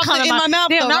 I said come in my mouth.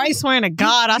 Damn, though, not right? me swearing to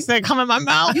God, I said come in my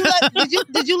mouth.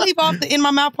 Did you leave off the in my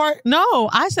mouth part? No,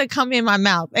 I said come in my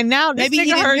mouth. And now maybe he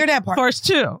didn't hear that part. First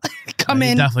too. Come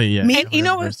in. Definitely, yeah. And you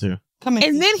know what? Come in.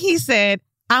 And then he said,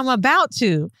 I'm about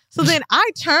to. So then I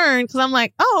turned because I'm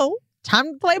like, oh,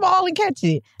 time to play ball and catch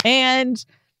it. And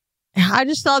I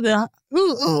just saw the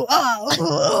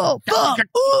fuck.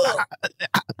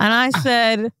 And I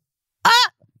said,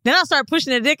 Then I started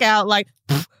pushing the dick out, like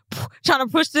trying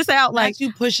to push this out, like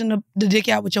you pushing the dick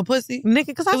out with your pussy, nigga.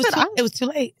 Because I said it was too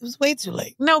late. It was way too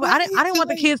late. No, but I didn't want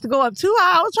the kids to go up too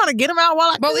high. I was trying to get them out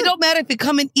while I Bro, it don't matter if it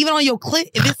coming even on your clit.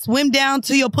 If it swim down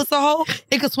to your pussy hole,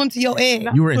 it could swim to your egg.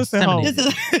 You were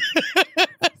inseminated.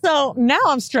 So now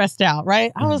I'm stressed out,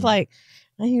 right? I was like,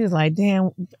 and he was like, damn,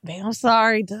 babe, I'm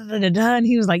sorry. And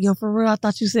he was like, yo, for real, I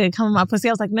thought you said come in my pussy.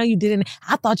 I was like, no, you didn't.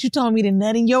 I thought you told me to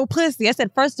nut in your pussy. I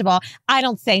said, first of all, I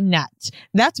don't say nut.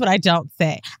 That's what I don't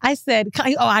say. I said,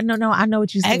 I know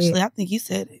what you said. Actually, I think you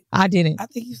said it. I didn't. I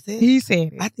think you said it. He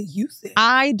said it. I think you said it.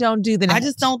 I don't do the nut. I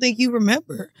just don't think you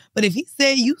remember. But if he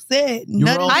said you said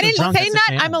nut. I didn't say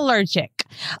nut. I'm allergic.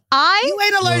 You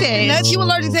ain't allergic to nuts. You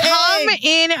allergic to eggs. Come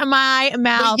in my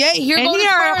mouth. But yeah, here go the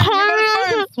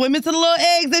sperm. Swimming to the little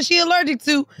eggs that she allergic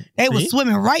to. They was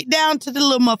swimming right down to the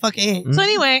little motherfucking egg. So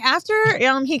anyway, after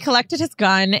he collected his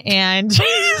gun and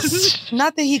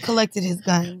not that he collected his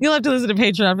gun. You'll have to listen to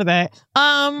Patreon for that.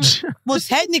 Well,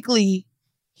 technically,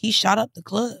 he shot up the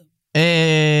club.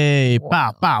 Hey,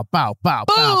 pow, pow, pow, pow,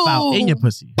 pow, pow, in your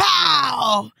pussy.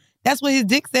 Pow! That's what his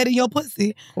dick said in your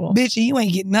pussy. Cool. Bitch, you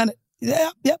ain't getting none of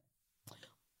it. Yep.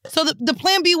 So the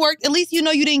Plan B worked. At least you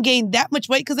know you didn't gain that much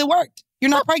weight because it worked. You're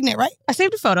not pregnant, right? I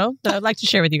saved a photo that I'd like to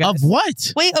share with you guys. Of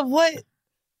what? Wait, of what?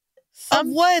 Of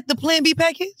what? The Plan B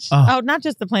package? Oh, not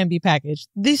just the Plan B package.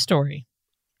 The story.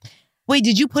 Wait,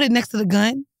 did you put it next to the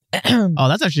gun? Oh,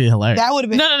 that's actually hilarious. That would have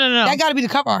been no. That got to be the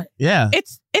cover art. Yeah.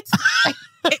 It's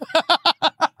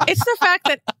the fact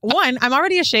that, one, I'm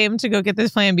already ashamed to go get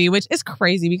this Plan B, which is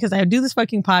crazy because I do this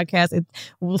fucking podcast. It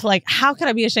was like, how could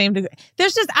I be ashamed to?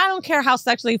 There's just, I don't care how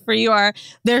sexually free you are.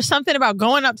 There's something about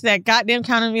going up to that goddamn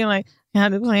counter and being like, can I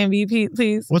have the Plan B,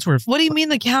 please? What's worth? What do you mean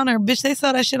the counter? Bitch, they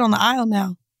sell that shit on the aisle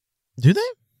now. Do they?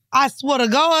 I swear to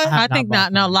God. I think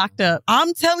not. No, locked up.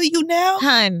 I'm telling you now.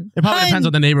 Hun. It probably depends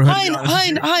on the neighborhood.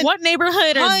 Hun. What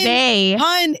neighborhood are they?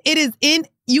 Hun, it is in,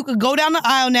 you could go down the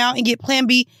aisle now and get Plan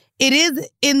B. It is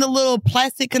in the little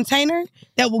plastic container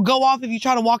that will go off if you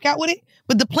try to walk out with it.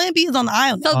 But the Plan B is on the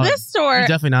aisle now. So this store. You're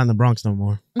definitely not in the Bronx no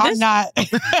more. I'm not. Even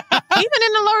in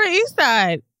the Lower East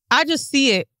Side. I just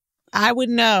see it. I would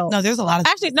know. No, there's a lot of.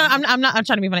 Actually, no, I'm not. I'm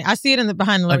trying to be funny. I see it in the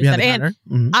behind the Lower East Side.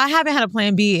 And I haven't had a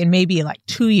Plan B in maybe like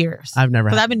 2 years. I've never.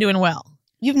 Because I've been doing well.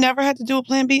 You've never had to do a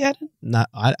Plan B, Eden? Not.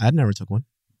 I never took one.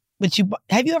 But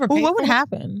have you ever paid what would for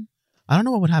happen? I don't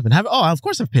know what would happen. Of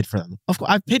course I've paid for them. Of course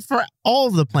I've paid for all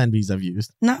of the Plan Bs I've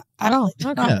used. No, I don't.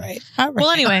 Okay. All right.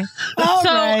 Well, anyway. All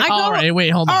right. Wait,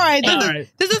 hold on. All right.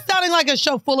 This is sounding like a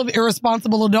show full of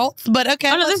irresponsible adults, but okay.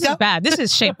 Oh, no, this is bad. This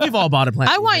is shameful. We've all bought a Plan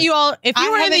B. I want you all, if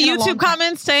you were in the haven't in a long YouTube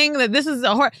comments saying that this is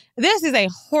a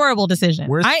horrible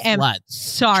decision. I am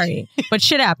sorry, but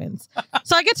shit happens.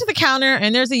 So I get to the counter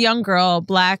and there's a young girl,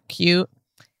 black, cute,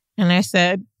 and I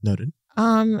said, noted.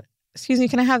 Excuse me,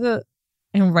 can I have the?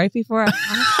 And right before I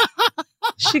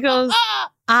she goes,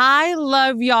 I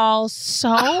love y'all so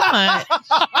much.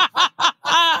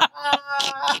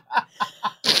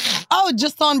 Oh,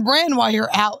 just on brand while you're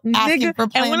out asking for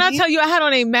Plan And when B? I tell you I had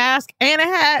on a mask and a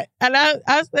hat, and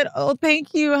I said, oh,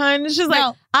 thank you, hon. She's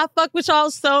like, I fuck with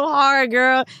y'all so hard,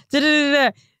 girl.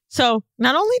 Da-da-da-da. So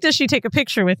not only does she take a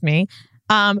picture with me,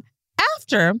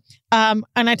 after, and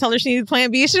I told her she needed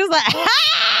Plan B, she was like,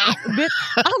 ha! Bitch,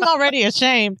 I'm already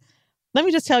ashamed. Let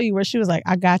me just tell you where she was like,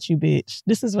 I got you, bitch.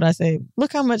 This is what I say.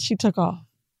 Look how much she took off.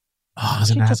 Oh,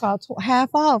 she took off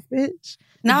half off, bitch.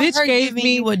 Now the bitch gave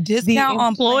me a discount the on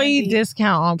employee Plan B.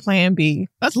 discount on Plan B.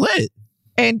 That's lit.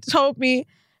 And told me,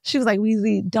 she was like,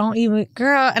 Weezy, don't even,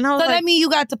 girl. And I was So like, that mean you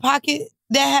got to pocket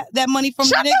that money from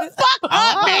shut the nigga? the fuck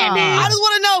up, Mandy. I just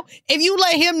want to know if you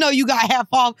let him know you got half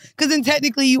off, because then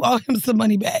technically you owe him some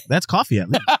money back. That's coffee at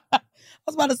least. I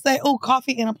was about to say, oh,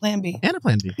 coffee and a Plan B. And a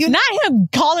Plan B. Not him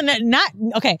calling it,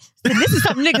 okay. So this is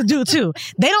something niggas do too.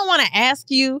 They don't want to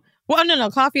ask you, well, no,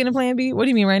 coffee and a Plan B. What do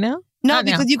you mean right now? No, Not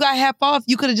because now. you got half off.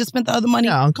 You could have just spent the other money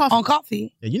on coffee. On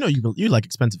coffee. Yeah, you know you like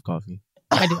expensive coffee.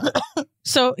 I do.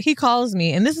 So he calls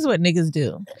me, and this is what niggas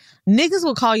do. Niggas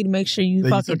will call you to make sure you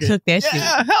fucking took that shit.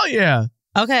 Yeah, hell yeah.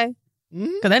 Okay?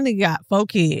 Because that nigga got 4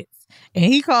 kids. And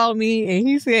he called me, and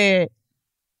he said,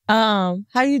 how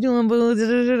you doing, boo?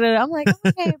 I'm like,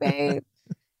 okay, babe.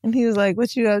 And he was like,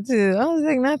 what you up to? I was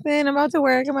like, nothing. I'm about to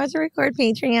work. I'm about to record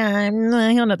Patreon.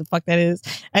 He don't know what the fuck that is.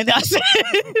 And I said,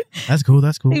 That's cool.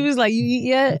 That's cool. he was like, you eat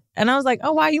yet? And I was like,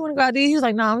 oh, why you want to go out to eat? He was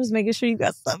like, no, I'm just making sure you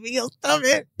got stuff in your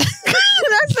stomach.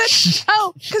 And I said,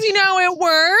 oh, because you know it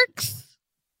works.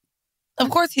 Of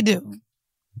course you do.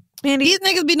 Mandy, these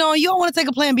niggas be knowing you don't want to take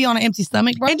a Plan B on an empty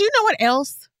stomach, bro. And you know what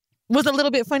else was a little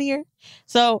bit funnier?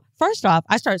 So first off,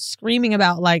 I start screaming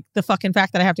about like the fucking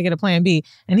fact that I have to get a Plan B.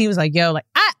 And he was like, yo, like,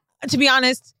 to be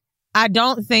honest, I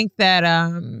don't think that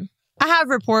I have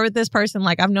rapport with this person.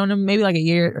 Like I've known him maybe like a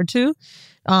year or two,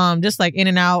 just like in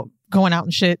and out, going out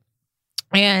and shit.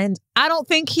 And I don't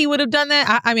think he would have done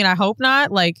that. I mean, I hope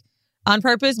not, like on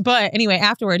purpose. But anyway,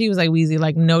 afterward, he was like, Weezy,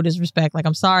 like no disrespect. Like,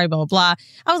 I'm sorry, blah, blah, blah.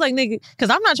 I was like, nigga, because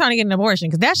I'm not trying to get an abortion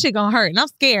because that shit gonna hurt. And I'm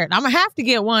scared. I'm gonna have to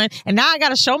get one. And now I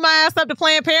gotta show my ass up to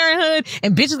Planned Parenthood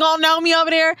and bitches gonna know me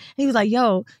over there. And he was like,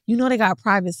 yo, you know they got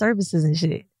private services and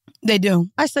shit. They do.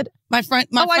 I said, why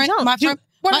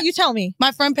don't you tell me?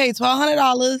 My friend paid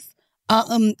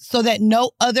 $1,200 so that no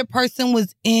other person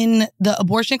was in the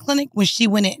abortion clinic when she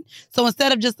went in. So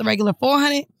instead of just the regular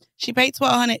 $400, she paid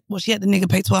 $1,200. Well, she had the nigga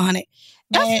pay $1,200.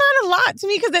 That's not a lot to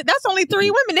me because that's only 3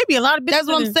 women. There'd be a lot of bitches. That's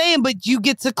what I'm saying, but you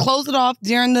get to close it off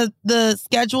during the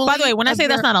schedule. By the way, when I say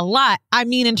that's not a lot, I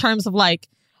mean in terms of like,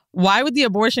 why would the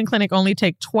abortion clinic only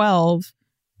take 12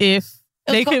 if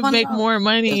they could make more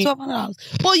money? It's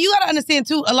 $1,200. Well, you got to understand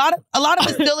too. A lot of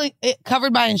it's still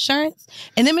covered by insurance,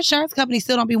 and them insurance companies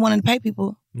still don't be wanting to pay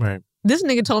people. Right. This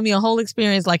nigga told me a whole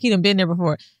experience like he done been there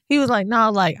before. He was like,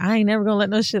 no, like, I ain't never gonna let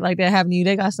no shit like that happen to you.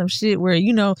 They got some shit where,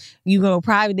 you know, you go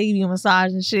private, they give you a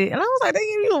massage and shit. And I was like, they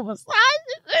give you a massage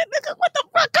and shit? Nigga, what the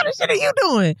fuck kind of shit are you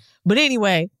doing? But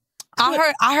anyway.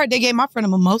 I heard they gave my friend a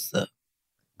mimosa.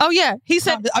 Oh, yeah. He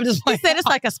said, I'm just he said it's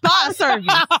like a spa service.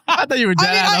 I thought you were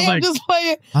dead. I am just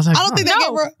playing. I was like, I don't think they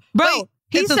gave her. Bro. Wait,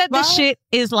 he said this shit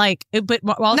is like, but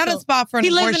also, not a spot for an he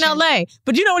lives in abortion. LA.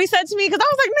 But you know what he said to me? Because I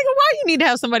was like, nigga, why you need to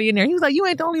have somebody in there? He was like, you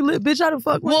ain't the only lit bitch I done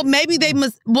fuck with. Well, maybe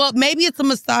maybe it's a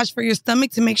massage for your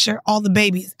stomach to make sure all the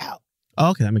baby is out.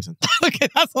 Oh, okay, that makes sense. Okay,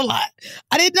 that's a lot.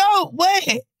 I didn't know.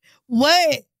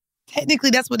 What? Technically,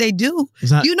 that's what they do.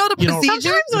 You know the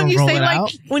procedure.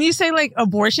 Sometimes when you say like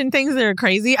abortion things that are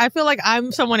crazy, I feel like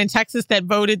I'm someone in Texas that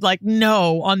voted like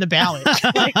no on the ballot.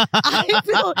 Like, I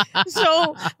feel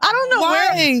so. I don't know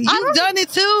why. You've done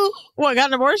it too. What, got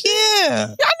an abortion?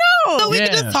 Yeah, I know. So we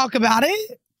can just talk about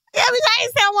it. Yeah, I mean, I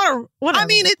ain't say I want to. Whatever. I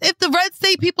mean, if the red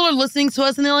state people are listening to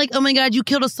us and they're like, "Oh my God, you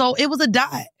killed a soul," it was a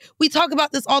die. We talk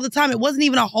about this all the time. It wasn't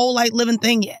even a whole like living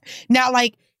thing yet. Now,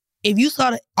 like, if you saw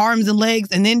the arms and legs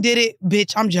and then did it,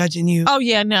 bitch, I'm judging you. Oh,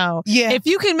 yeah, no. Yeah. If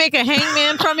you can make a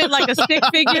hangman from it like a stick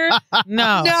figure,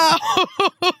 no. No.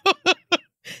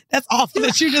 That's awful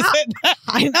that you just said that.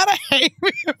 Not a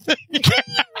hangman figure.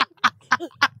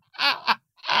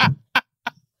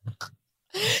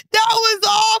 That was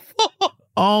awful.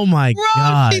 Oh my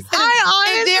God. She said,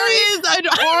 if there is an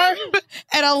arm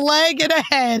and a leg and a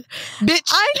head, bitch,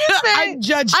 I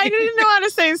judge you. I didn't know how to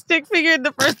say stick figure.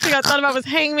 The first thing I thought about was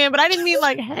hangman, but I didn't mean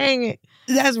like hang it.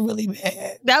 That's really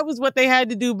bad. That was what they had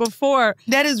to do before.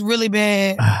 That is really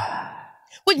bad.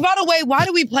 Which, by the way, why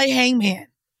do we play hangman?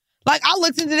 Like, I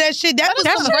looked into that shit. That's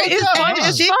some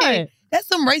racist shit. That's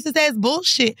some racist ass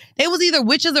bullshit. They was either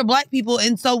witches or black people,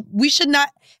 and so we should not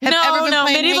have ever been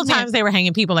playing medieval hangman. times they were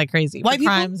hanging people like crazy. White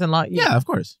people? Crimes and law. Yeah, of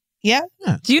course. Yeah?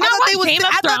 Do you not watch Game of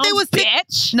I thought they Thrones, was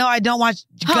bitch? No, I don't watch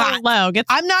God. Hello,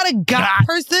 I'm not a God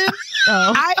person.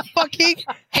 I fucking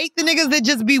hate the niggas that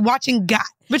just be watching God.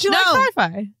 But you like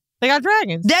sci-fi. They got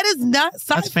dragons. That is not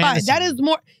sci-fi. That is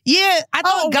more. Yeah, I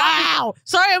thought God. Wow.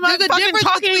 Sorry, I'm fucking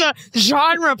talking to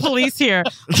genre police here.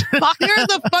 There's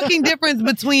a fucking difference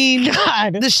between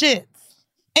the shits.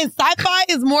 And sci-fi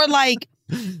is more like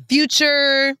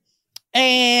future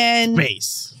and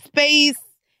space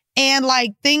and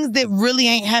like things that really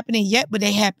ain't happening yet, but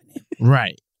they happening.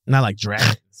 Right. Not like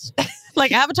dragons.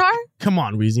 Like Avatar? Come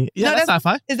on, Weezy. Yeah, that's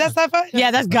sci-fi. Is that sci-fi?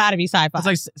 Yeah, that's gotta be sci-fi. It's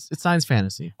like it's science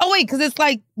fantasy. Oh wait, because it's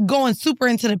like going super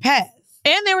into the past.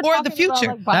 And they were or the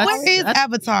future. About, like, where is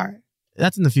Avatar?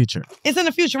 That's in the future. It's in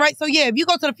the future, right? So yeah, if you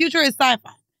go to the future, it's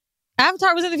sci-fi.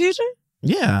 Avatar was in the future?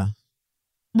 Yeah.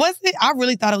 Was it? I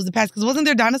really thought it was the past because wasn't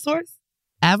there dinosaurs?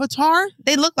 Avatar?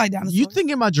 They look like dinosaurs. You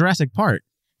thinking about Jurassic Park?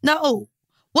 No.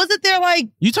 Wasn't there like...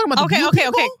 You talking about the blue people?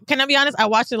 Okay. Can I be honest? I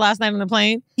watched it last night on the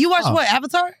plane. You watched what?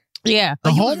 Avatar? Yeah.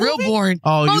 Oh, you was real bored.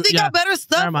 Oh, bro, they got better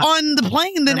stuff on the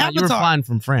plane than Avatar. You were flying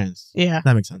from France. Yeah.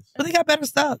 That makes sense. But they got better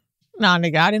stuff. Nah,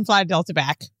 nigga, I didn't fly Delta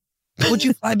back. Would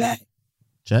you fly back?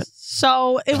 Jet?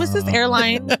 So it was this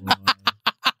airline. Let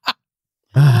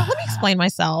me explain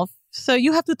myself. So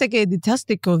you have to take the test,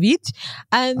 the COVID,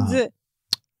 and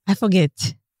I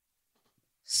forget.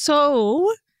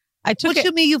 So I took What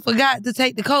you mean you forgot to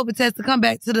take the COVID test to come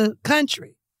back to the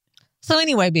country? So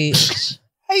anyway, bitch.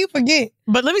 How you forget?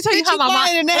 But let me tell you how my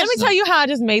mom. Let me tell you how I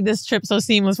just made this trip so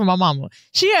seamless for my mama.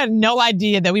 She had no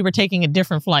idea that we were taking a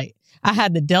different flight. I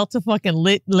had the Delta fucking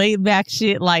laid back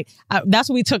shit. Like that's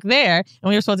what we took there, and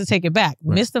we were supposed to take it back.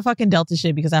 Right. Missed the fucking Delta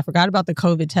shit because I forgot about the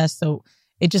COVID test. So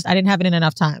I didn't have it in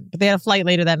enough time. But they had a flight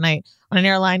later that night on an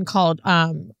airline called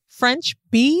French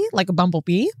Bee, like a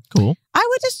bumblebee. Cool. I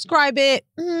would describe it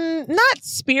not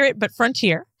Spirit, but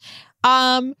Frontier.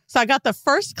 So I got the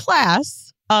first class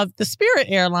of the Spirit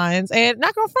Airlines, and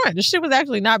not gonna front, the shit was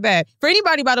actually not bad. For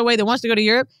anybody, by the way, that wants to go to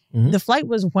Europe, the flight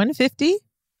was $150.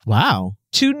 Wow.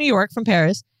 To New York from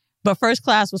Paris, but first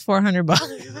class was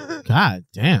 $400. God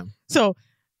damn. So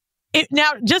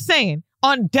now, just saying,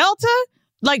 on Delta,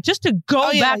 like just to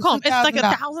go back home, it's like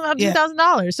 $1,000,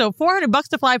 $2,000. So $400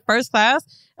 to fly first class.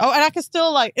 Oh, and I could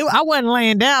still I wasn't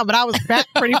laying down, but I was back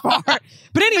pretty far.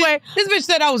 But anyway, this bitch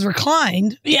said I was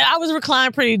reclined. Yeah, I was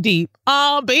reclined pretty deep.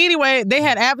 But anyway, they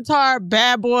had Avatar,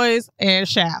 Bad Boys, and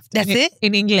Shaft. That's it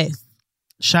in English.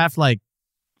 Shaft like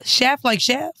Shaft?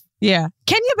 Yeah.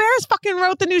 Kenya Barris fucking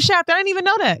wrote the new Shaft. I didn't even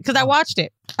know that because I watched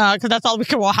it because that's all we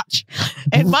could watch.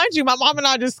 And mind you, my mom and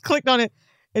I just clicked on it.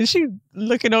 And she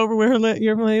looking over with her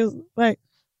earphones like,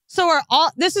 so are all,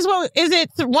 this is what, is it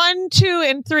 1, 2,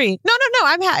 and 3? No,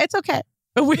 it's okay.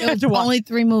 We had to watch only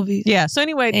 3 movies. Yeah. So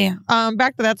anyway,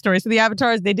 back to that story. So the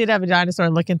avatars, they did have a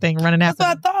dinosaur-looking thing running after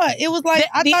them. That's what I thought. It was like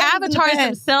the avatars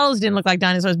themselves didn't look like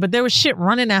dinosaurs, but there was shit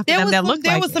running after them that looked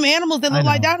like. There was some animals that looked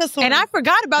like dinosaurs, and I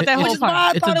forgot about that whole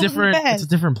part. It's a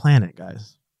different planet,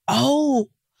 guys. Oh,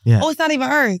 yeah. Oh, it's not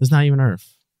even Earth. It's not even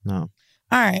Earth. No. All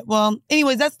right. Well,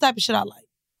 anyways, that's the type of shit I like.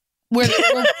 Where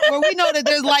we know that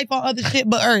there's life on other shit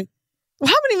but Earth.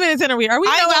 How many minutes in are we? Are we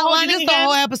outlining this the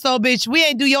whole episode, bitch? We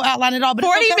ain't do your outline at all. But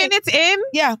 40 minutes in?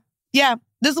 Yeah.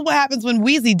 This is what happens when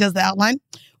Wheezy does the outline.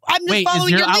 I'm just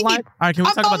following your outline? lead. All right, can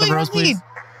we talk about the rose, please?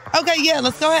 Okay, yeah,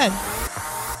 let's go ahead.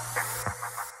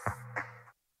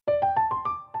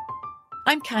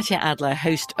 I'm Katya Adler,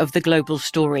 host of The Global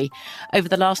Story. Over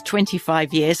the last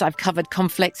 25 years, I've covered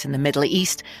conflicts in the Middle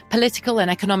East, political and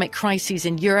economic crises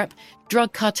in Europe,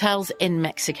 drug cartels in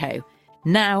Mexico.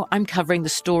 Now I'm covering the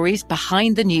stories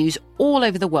behind the news all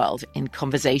over the world in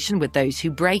conversation with those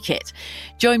who break it.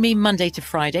 Join me Monday to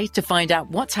Friday to find out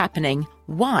what's happening,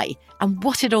 why, and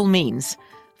what it all means.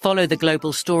 Follow The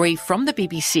Global Story from the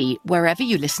BBC wherever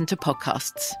you listen to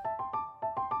podcasts.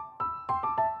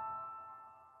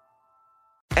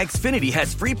 Xfinity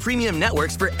has free premium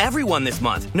networks for everyone this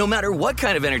month, no matter what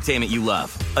kind of entertainment you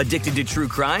love. Addicted to true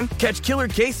crime? Catch killer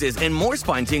cases and more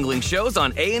spine-tingling shows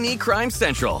on A&E Crime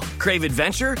Central. Crave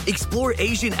adventure? Explore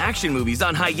Asian action movies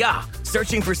on Hi-Ya.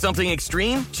 Searching for something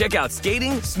extreme? Check out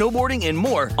skating, snowboarding, and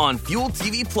more on Fuel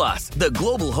TV Plus, the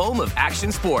global home of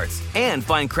action sports. And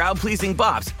find crowd-pleasing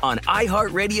bops on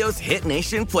iHeartRadio's Hit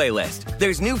Nation playlist.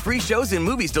 There's new free shows and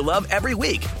movies to love every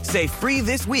week. Say free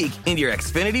this week in your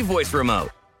Xfinity voice remote.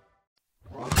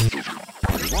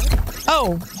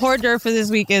 Oh, hors d'oeuvre for this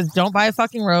week is don't buy a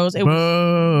fucking rose. It was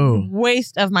a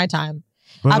waste of my time.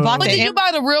 I bought But did you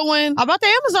buy the real one? I bought the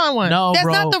Amazon one. No, that's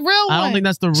bro. not the real one. I don't think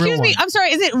that's the real one. Excuse me. I'm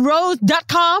sorry. Is it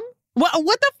rose.com? What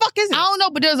the fuck is it? I don't know,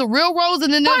 but there's a real rose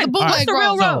and then there's a bootleg the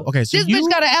real rose. rose? Okay, so this bitch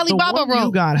got an Alibaba rose.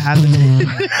 You got had the name.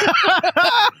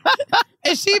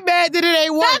 And she mad that it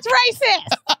ain't work. That's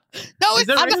racist. No, it's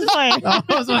I'm just playing.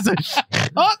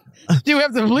 Oh, do you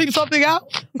have to leave something out?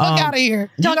 Fuck out of here.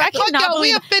 Doug, I cannot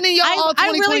believe we offending y'all all 2022. I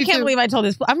really can't believe I told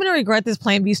this. I'm going to regret this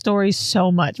Plan B story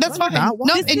so much. That's fine. No,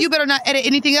 and you better not edit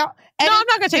anything out. No, I'm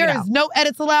not going to take it out. There is no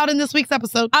edits allowed in this week's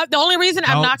episode. The only reason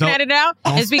I'm not going to edit it out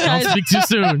is because don't speak too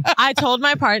soon. I told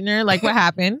my partner like what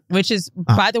happened, which is,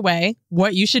 by the way,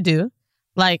 what you should do.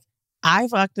 Like, I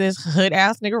fucked this hood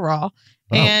ass nigga raw.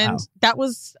 And that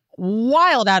was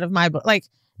wild out of my book. Like,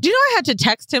 do you know I had to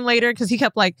text him later because he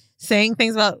kept like saying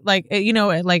things about like, you know,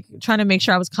 like trying to make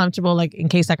sure I was comfortable, like in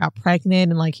case I got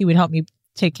pregnant and like he would help me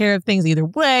take care of things either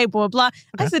way, blah, blah.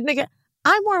 Okay. I said, nigga,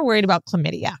 I'm more worried about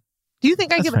chlamydia. Do you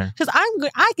think I give it? Because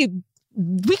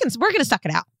we're going to suck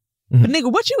it out. Mm-hmm. But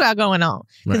nigga, what you got going on?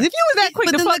 Because if you was that quick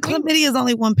but to then fuck the chlamydia is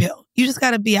only one pill. You just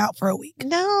got to be out for a week.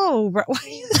 No, bro. Why are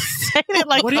you saying it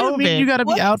like what do you mean you got to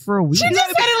be out for a week? She just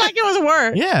said it like it was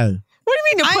work. Yeah. What do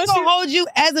you mean? I ain't gonna hold you.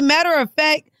 As a matter of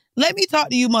fact, let me talk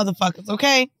to you motherfuckers,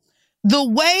 okay? The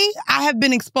way I have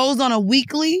been exposed on a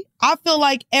weekly, I feel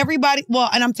like everybody,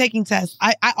 and I'm taking tests.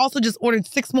 I also just ordered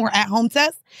 6 more at-home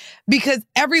tests because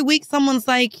every week someone's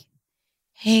like,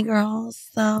 hey girl,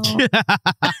 so.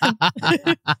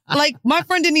 Like, my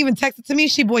friend didn't even text it to me.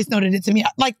 She voice noted it to me.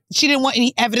 Like, she didn't want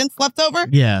any evidence left over.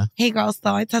 Yeah. Hey girl,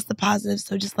 so I tested positive,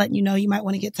 so just letting you know you might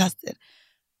want to get tested.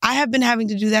 I have been having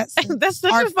to do that since That's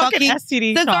such a fucking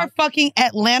STD since our fucking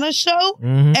Atlanta show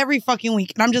every fucking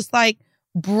week. And I'm just like,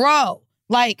 bro,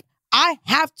 like, I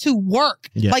have to work.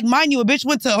 Yeah. Like, mind you, a bitch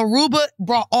went to Aruba,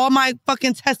 brought all my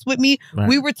fucking tests with me. Right.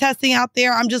 We were testing out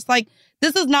there. I'm just like,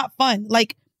 this is not fun.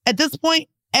 Like, at this point,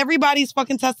 everybody's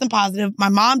fucking testing positive. My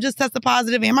mom just tested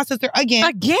positive and my sister again.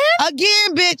 Again,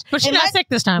 bitch. But she's not sick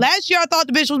this time. Last year, I thought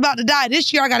the bitch was about to die.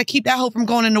 This year, I got to keep that hope from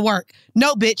going into work.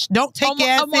 No, bitch. Don't take your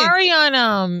ass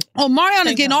Omarion, Omarion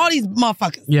is getting all these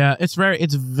motherfuckers. Yeah, it's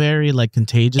very like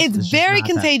contagious. It's very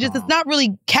contagious. It's not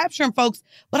really capturing folks.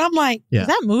 But I'm like, yeah. Is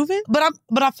that moving? But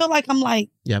I feel like I'm like,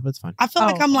 yeah, but it's fine. I feel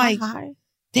like I'm like,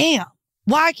 damn,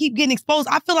 why I keep getting exposed?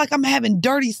 I feel like I'm having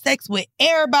dirty sex with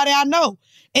everybody I know.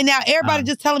 And now everybody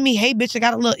just telling me, hey, bitch, I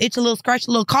got a little itch, a little scratch,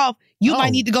 a little cough. You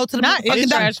might need to go to the fucking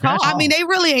doctor. I mean, they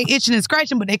really ain't itching and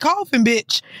scratching, but they coughing,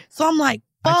 bitch. So I'm like,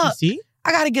 fuck.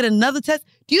 I got to get another test.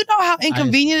 Do you know how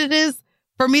inconvenient it is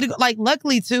for me to go? Like,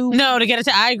 luckily, too. No, to get it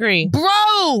to, I agree.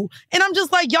 Bro. And I'm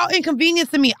just like, y'all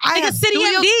inconveniencing me. Because City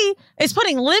MD is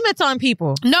putting limits on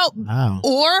people. No. Wow.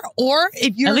 Or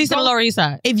if you're. At least on the Lower East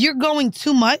Side. If you're going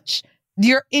too much,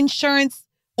 your insurance,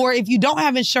 or if you don't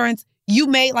have insurance, you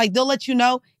may, like, they'll let you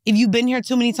know if you've been here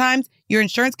too many times, your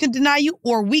insurance can deny you,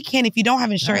 or we can if you don't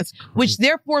have insurance, which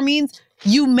therefore means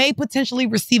you may potentially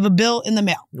receive a bill in the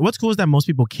mail. What's cool is that most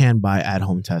people can buy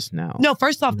at-home tests now. No,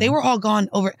 first off, they were all gone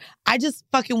over. I just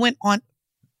fucking went on.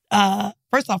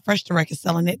 First off, Fresh Direct is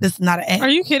selling it. This is not an ad. Are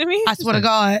you kidding me? I swear to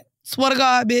God. Swear to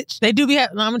God, bitch. They do be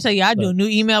having, I'm going to tell you, I do a new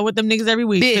email with them niggas every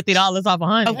week. Bitch. $50 off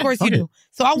 100. Of course you do.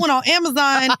 So I went on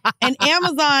Amazon, and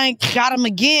Amazon got them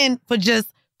again for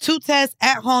just 2 tests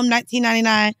at home,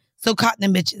 $19.99. So cotton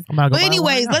them bitches. But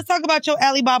anyways, let's talk about your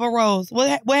Alibaba Rose.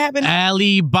 What happened?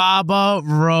 Alibaba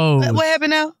Rose. What happened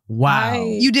now? Wow.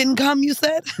 You didn't come, you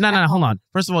said? No, hold on.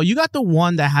 First of all, you got the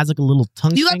one that has like a little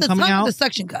tongue You got thing the coming tongue out. with the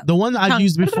suction cup. The one that I've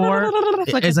used before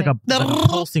is like a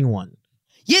pulsing one.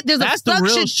 Yeah, there's That's a suction.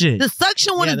 the real shit. The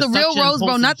suction one is the real Rose,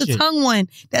 bro, not the tongue one.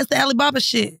 That's the Alibaba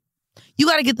shit. You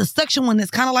got to get the suction one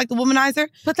that's kind of like the womanizer.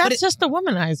 But that's just the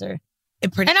womanizer.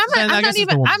 It pretty, and I'm not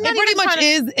even. It pretty much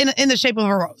is in the shape of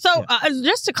a rose. So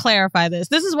just to clarify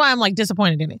this is why I'm like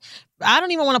disappointed in it. I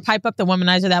don't even want to pipe up the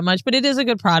womanizer that much, but it is a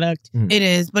good product. It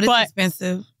is, but it's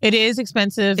expensive. It is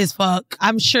expensive as fuck.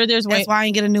 I'm sure there's That's why I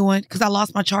didn't get a new one because I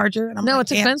lost my charger. And I'm no, like,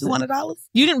 it's expensive. $200.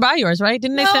 You didn't buy yours, right?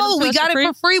 Didn't they send it to us? We got it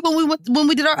for free when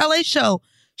we did our LA show.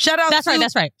 Shout out That's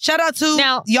right. Shout out to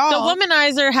now, y'all. The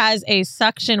womanizer has a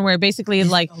suction where basically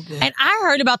it's like, and I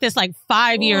heard about this like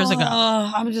 5 years ago.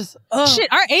 I'm just,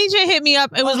 shit, our agent hit me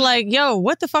up. It was like, yo,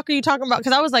 what the fuck are you talking about?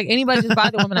 Because I was like, anybody just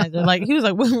buy the womanizer. Like, he was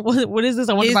like, what is this?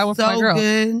 I want to buy one for my girl.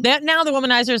 Good. That now the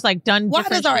womanizer is like done. Why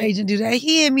does our agent do that?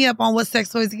 He hit me up on what sex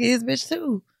toys to get his bitch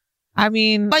too. I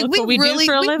mean, like we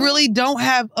really don't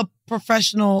have a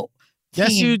professional.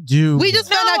 Yes, you do. We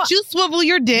just found out you swivel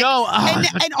your dick,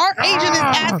 and our agent is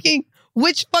asking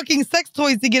which fucking sex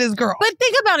toys to get his girl. But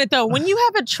think about it though, when you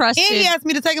have a trusted, and he asked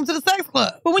me to take him to the sex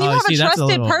club. But when you have a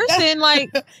trusted person, like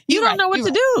you don't know what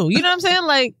to do. You know what I'm saying?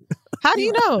 Like, how do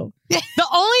you know? The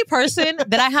only person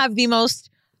that I have the most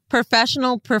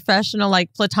professional,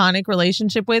 like platonic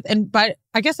relationship with, and but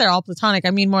I guess they're all platonic.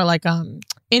 I mean more like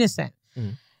innocent,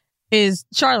 is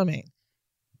Charlamagne.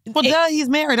 Well, duh, he's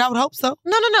married. I would hope so.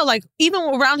 No. Like, even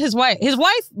around his wife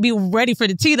be ready for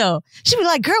the tea, though. She'd be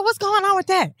like, girl, what's going on with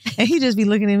that? And he'd just be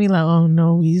looking at me like, oh,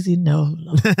 no, easy, no.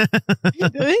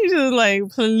 He's just like,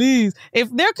 please.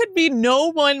 If there could be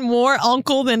no one more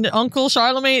uncle than Uncle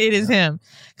Charlamagne, it is him.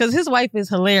 Because his wife is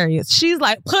hilarious. She's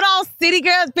like, put on City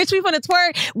Girls, bitch, we finna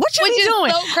twerk. What you be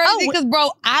doing? So crazy, because,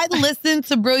 bro, I listen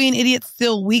to Brilliant Idiots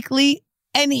still weekly,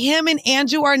 and him and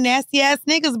Andrew are nasty-ass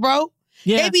niggas, bro.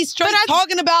 Yeah. They be straight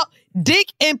talking about dick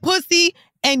and pussy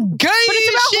and gay. But it's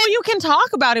about who you can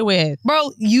talk about it with.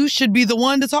 Bro, you should be the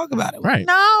one to talk about it with. Right.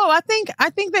 No, I think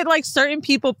that like certain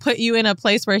people put you in a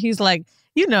place where he's like,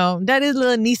 you know, that is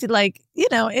little niecey, like, you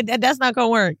know, that's not gonna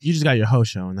work. You just got your hoe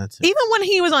show and that's it. Even when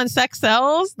he was on Sex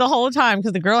Cells the whole time,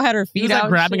 because the girl had her feet he was out. Like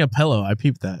grabbing a pillow. I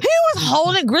peeped that. He was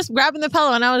holding, grabbing the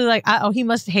pillow, and I was like, he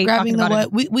must hate grabbing talking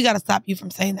about what? We got to stop you from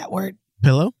saying that word.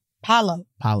 Pillow? Palo.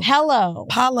 Hello.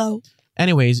 Palo.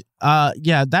 Anyways,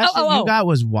 yeah, that shit you got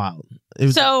was wild. It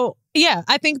was yeah,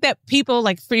 I think that people,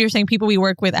 like, you're saying people we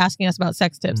work with asking us about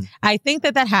sex tips. I think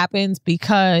that happens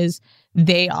because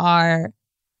they are,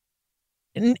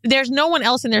 there's no one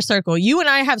else in their circle. You and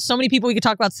I have so many people we could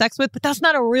talk about sex with, but that's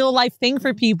not a real life thing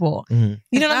for people. You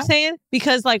know what I'm saying?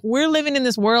 Because like we're living in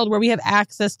this world where we have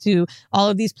access to all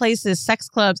of these places, sex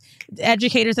clubs,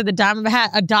 educators at the dime of a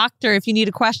hat, a doctor if you need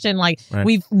a question. Like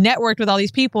we've networked with all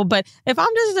these people. But if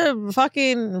I'm just a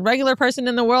fucking regular person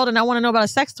in the world and I want to know about a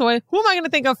sex toy, who am I going to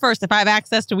think of first if I have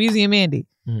access to Weezy and Mandy?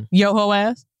 Yo ho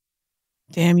ass.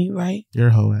 Damn, you right. Your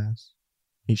ho ass.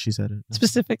 She said it.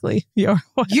 Specifically, your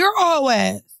ho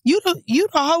ass. You the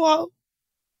ho.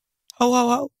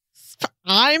 Ho.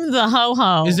 I'm the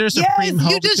ho. Is there a supreme ho?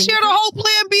 You just shared a whole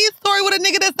Plan B story with a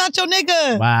nigga that's not your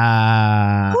nigga.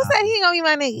 Wow. Who said he ain't gonna be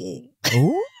my nigga?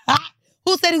 Ooh.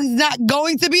 Who said he's not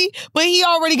going to be? But he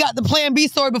already got the Plan B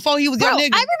story before he was your nigga.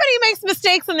 Everybody makes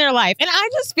mistakes in their life. And I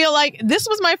just feel like this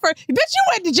was my first. Bitch, you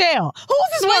went to jail. Who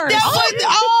was this worst?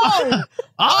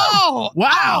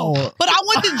 Wow. But I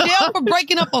went to jail for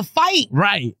breaking up a fight.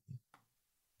 Right.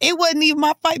 It wasn't even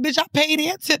my fight, bitch. I paid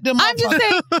and tipped them. I'm just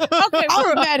saying, okay, I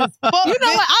was mad as fuck. You know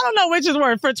bitch. what? I don't know which is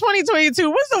worse. For 2022,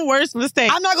 what's the worst mistake?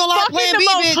 I'm not gonna lie, fucking Plan B,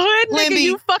 the most bitch. hood Plan nigga B.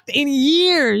 you fucked in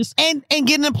years. And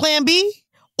getting a Plan B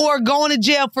or going to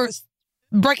jail for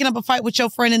breaking up a fight with your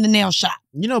friend in the nail shop.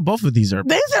 You know, both of these are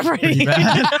pretty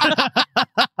bad.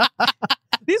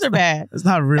 These are bad. It's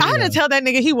not really. I had to tell that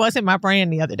nigga he wasn't my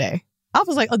brand the other day. I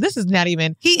was like, oh, this is not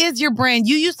even. He is your brand.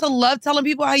 You used to love telling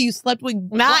people how you slept with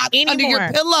not anymore. Under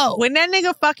your pillow. When that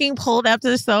nigga fucking pulled up to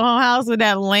the Soho House with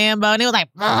that Lambo and it was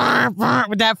like, brr, brr,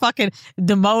 with that fucking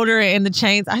the motor and the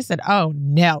chains, I said, oh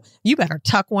no, you better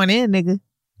tuck one in, nigga.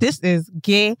 This is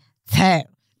ghetto.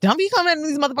 Don't be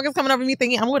these motherfuckers coming over me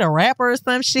thinking I'm with a rapper or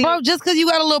some shit. Bro, just because you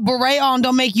got a little beret on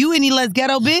don't make you any less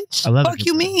ghetto, bitch. Fuck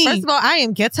you mean? First of all, I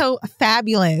am ghetto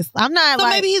fabulous. I'm not so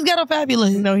maybe he's ghetto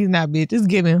fabulous. No, he's not, bitch. It's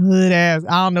giving hood ass.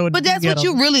 I don't know what. But that's ghetto. what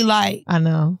you really like. I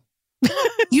know.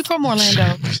 You from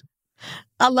Orlando.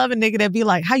 I love a nigga that be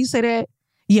like, how you say that?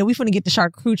 Yeah, we finna get the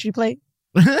charcuterie plate.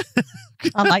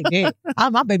 I like that.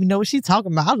 My baby know what she's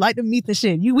talking about. I like to meet the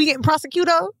shit. We getting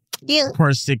prosciutto? Yeah.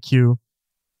 Prosciutto.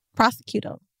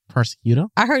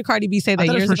 I heard Cardi B say that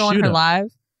years ago on her live.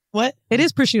 What? It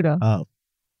is prosciutto. Oh.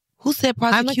 Who said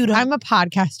prosciutto? I'm a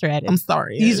podcaster at it. I'm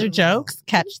sorry. These are jokes.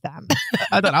 Catch them.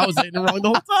 I thought I was saying it wrong the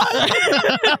whole time.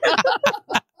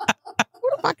 Who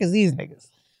the fuck is these niggas?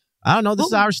 I don't know. This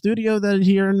is our studio that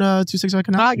here in 265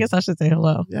 Canal. I guess I should say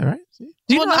hello. Yeah, right? See?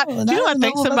 Do you know I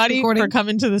thanked somebody for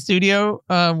coming to the studio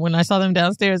when I saw them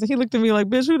downstairs, and he looked at me like,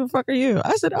 bitch, who the fuck are you?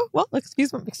 I said, oh, well,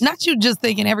 excuse me. Not you just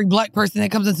thinking every black person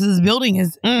that comes into this building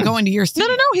is going to your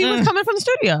studio. No. He was coming from the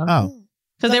studio. Oh.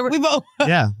 Because they were, we both.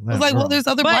 Yeah. I was like, well, there's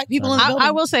other black people in the building. I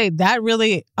will say that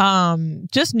really,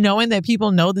 just knowing that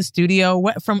people know the studio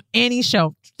from any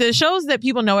show. The shows that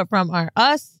people know it from are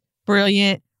Us,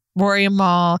 Brilliant, Rory and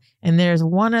Mal, and there's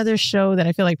one other show that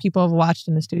I feel like people have watched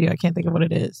in the studio. I can't think of what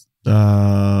it is.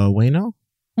 Wayno?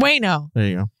 Wayno. There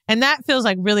you go. And that feels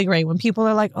like really great when people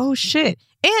are like, oh shit.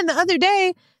 And the other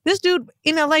day, this dude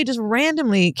in LA just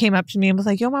randomly came up to me and was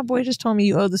like, yo, my boy just told me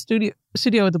you owe the studio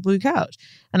with the blue couch.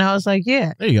 And I was like,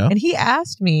 yeah. There you go. And he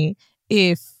asked me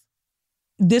if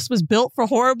this was built for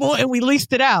Horrible and we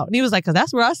leased it out. And he was like, because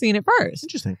that's where I seen it first.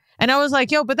 Interesting. And I was like,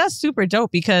 yo, but that's super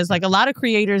dope because like a lot of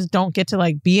creators don't get to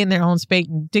like be in their own space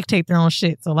and dictate their own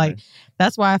shit. So like,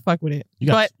 that's why I fuck with it. You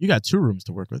got 2 rooms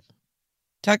to work with.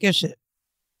 Talk your shit.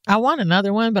 I want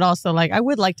another one, but also like, I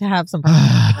would like to have some.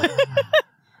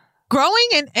 Growing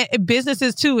in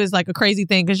businesses too is like a crazy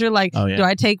thing because you're like, do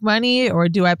I take money or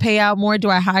do I pay out more? Do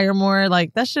I hire more?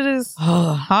 Like that shit is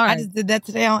hard. I just did that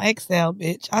today on Excel,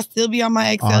 bitch. I still be on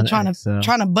my Excel trying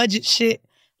to budget shit.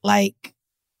 Like,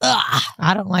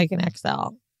 I don't like an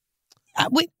Excel.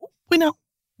 We know,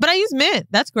 but I use Mint.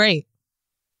 That's great.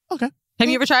 Okay. Have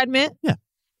you ever tried Mint? Yeah.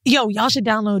 Yo, y'all should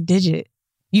download Digit.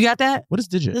 You got that? What is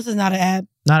Digit? This is not an ad.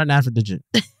 Not an ad for Digit.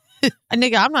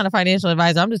 Nigga, I'm not a financial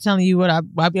advisor. I'm just telling you what I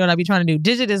be trying to do.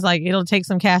 Digit is like, it'll take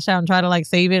some cash out and try to like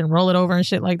save it and roll it over and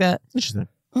shit like that. Interesting.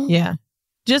 Yeah.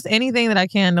 Just anything that I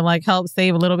can to like help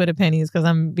save a little bit of pennies because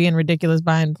I'm being ridiculous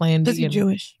buying plain because you're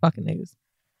Jewish. Fucking niggas.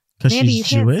 Because she's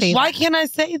Jewish? Why can't I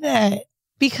say that?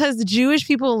 Because the Jewish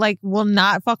people like will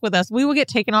not fuck with us. We will get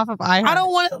taken off of iHeart. I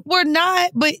don't want to, we're not,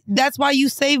 but that's why you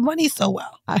save money so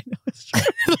well. I know it's true.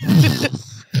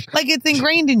 Like it's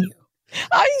ingrained in you.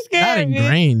 Are you scared? Not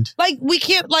ingrained. Like we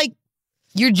can't, like,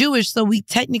 you're Jewish, so we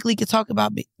technically could talk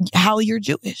about how you're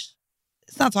Jewish.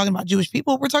 It's not talking about Jewish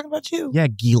people. We're talking about you. Yeah,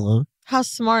 Gila. How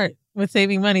smart with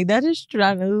saving money. That is true.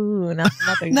 Ooh,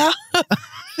 nothing. No.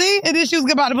 See? And then she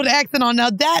was about to put an accent on. Now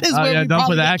that is where we don't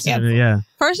put the accent in it, yeah.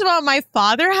 First of all, my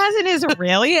father has an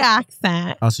Israeli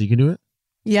accent. Oh, so you can do it?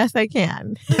 Yes, I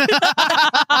can.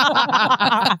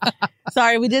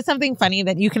 Sorry, we did something funny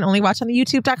that you can only watch on the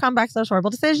youtube.com/horrible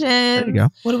decision. There you go.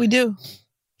 What do we do?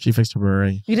 She fixed her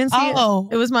beret. You didn't see it?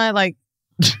 It was my like...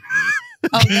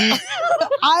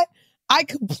 I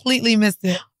completely missed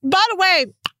it. By the way,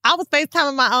 I was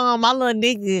FaceTiming my little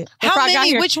nigga. How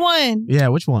many? Which one? Yeah,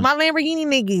 which one? My Lamborghini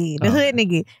nigga, the hood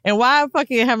nigga. And why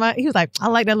fucking have he was like, I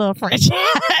like that little French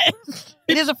hat.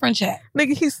 It is a French hat.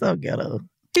 Nigga, he's so ghetto.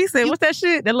 He said, what's that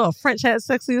shit? That little French hat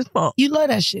sexy as fuck. You love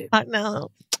that shit. I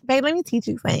know. Babe, let me teach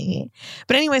you something.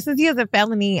 But anyway, since he has a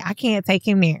felony, I can't take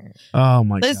him there. Oh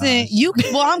my god. Listen,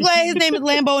 I'm glad his name is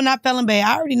Lambo and not Felon Bay.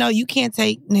 I already know you can't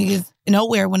take niggas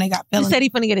nowhere when they got felony. He said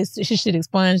he's finna get his shit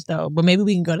expunged though, but maybe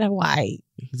we can go to Hawaii.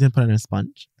 He's gonna put it in a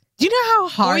sponge. Do you know how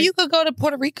hard? Or you could go to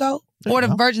Puerto Rico or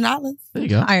the Virgin Islands. There you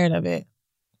go. I'm tired of it.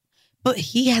 But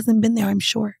he hasn't been there, I'm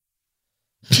sure.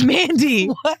 Mandy.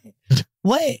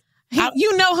 What?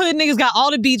 You know hood niggas got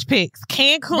all the beach pics.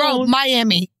 Cancun. Bro,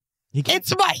 Miami.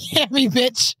 It's Miami,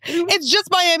 bitch. It's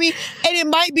just Miami, and it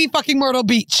might be fucking Myrtle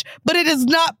Beach, but it is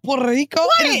not Puerto Rico.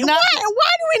 Why do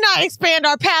we not expand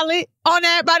our palette on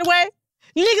that, by the way?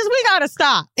 Niggas, we gotta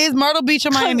stop. It's Myrtle Beach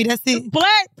or Miami, that's it.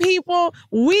 Black people,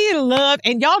 we love,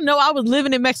 and y'all know I was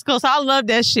living in Mexico, so I love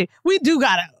that shit. We do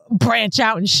gotta branch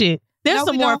out and shit. There's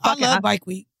some more fucking... I love Bike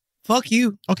Week. Fuck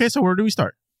you. Okay, so where do we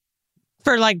start?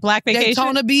 For like black vacation?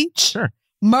 Daytona Beach. Sure.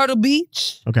 Myrtle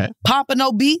Beach. Okay.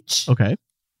 Pompano Beach. Okay.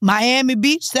 Miami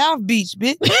Beach, South Beach,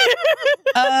 bitch.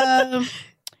 And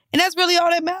that's really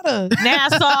all that matters.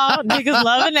 Nassau. Niggas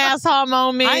love a Nassau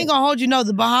moment. I ain't gonna hold you, no.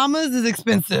 The Bahamas is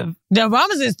expensive. The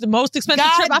Bahamas is the most expensive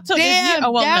trip I took this year.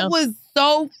 Oh, well, that was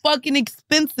so fucking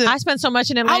expensive. I spent so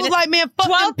much in Atlanta. I was like, man, fuck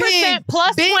 12% pig,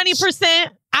 plus bitch. 20%.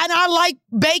 And I like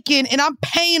bacon, and I'm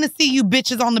paying to see you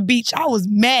bitches on the beach. I was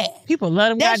mad. People love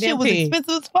them that goddamn shit was pigs.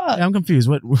 expensive as fuck. I'm confused.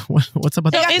 What's up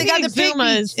with that? They got the pig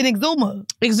beach in Exuma.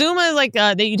 Exuma is like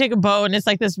that you take a boat and it's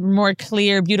like this more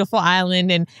clear, beautiful island,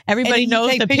 and everybody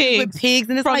knows the pigs. With pigs,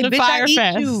 and it's from like, the bitch, Fire I eat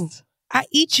Fest. you. I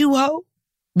eat you, ho.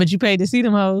 But you paid to see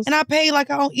them hoes. And I pay like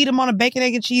I don't eat them on a bacon,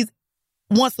 egg, and cheese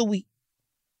once a week.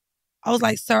 I was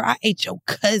like, sir, I ate your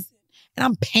cousin. And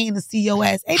I'm paying to see your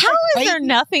ass. Ain't How that is there crazy?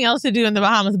 nothing else to do in the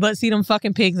Bahamas but see them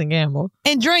fucking pigs and gamble?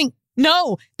 And drink.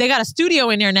 No, they got a studio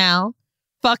in there now.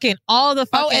 Fucking all the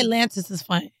fucking... Oh, Atlantis is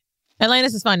fun.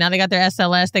 Atlantis is fun. Now they got their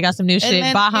SLS. They got some new shit.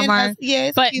 Bahamar. Yeah,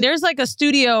 it's but cute. there's like a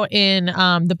studio in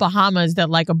the Bahamas that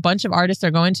like a bunch of artists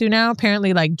are going to now.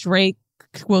 Apparently like Drake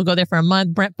will go there for a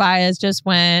month. Brent Faiyaz just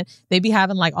went. They be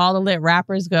having like all the lit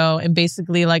rappers go and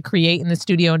basically like create in the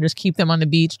studio and just keep them on the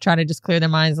beach, try to just clear their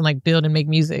minds and like build and make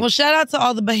music. Well, shout out to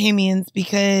all the Bahamians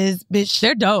because, bitch,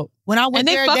 they're dope. When I went And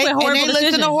they there, fuck with horrible listen to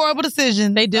decisions. horrible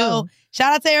decisions. They do. So,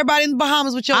 shout out to everybody in the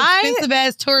Bahamas with your expensive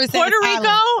ass tourist Puerto ass Rico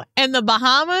island. and the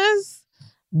Bahamas,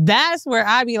 that's where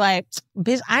I be like,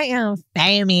 bitch, I am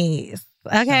famous.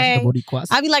 Okay.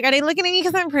 I be like, are they looking at me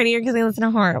because I'm pretty or because they listen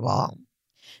to horrible?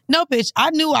 No, bitch,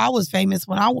 I knew I was famous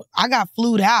when I got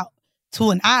flued out to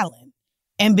an island.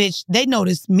 And, bitch, they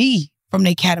noticed me from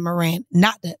their catamaran,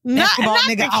 not the basketball not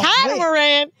nigga the I was with.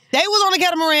 catamaran. They was on the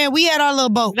catamaran. We had our little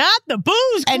boat. Not the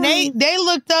booze And they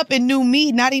looked up and knew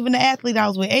me, not even the athlete I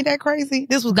was with. Ain't that crazy?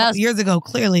 This was a couple years ago,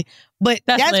 clearly. But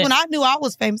that's lit. when I knew I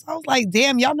was famous. I was like,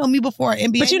 damn, y'all know me before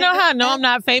NBA. But you know nigga. how I know I'm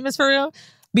not famous for real?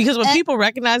 Because when people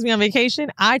recognize me on vacation,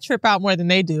 I trip out more than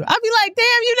they do. I be like,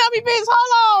 damn, you know me, bitch.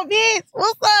 Hold on, bitch.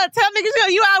 What's up? Tell niggas,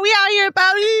 yo, we out here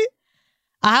about it.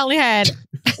 I only had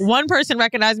one person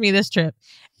recognize me this trip.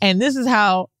 And this is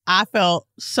how I felt.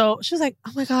 So she was like,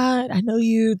 oh my God, I know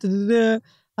you. Da, da, da.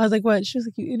 I was like, what? She was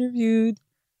like, you interviewed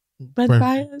Brent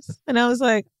Faiyaz. And I was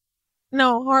like,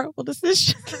 no, horrible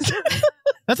decision.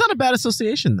 That's not a bad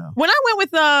association, though. When I went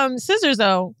with Scissors,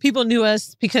 though, people knew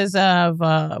us because of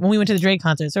when we went to the Drake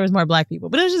concert. So there was more black people.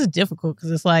 But it was just difficult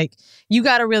because it's like, you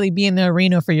got to really be in the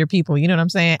arena for your people. You know what I'm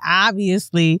saying?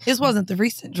 Obviously. This wasn't the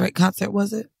recent Drake concert,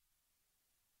 was it?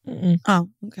 Mm-mm. Oh,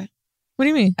 okay. What do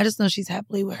you mean? I just know she's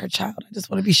happily with her child. I just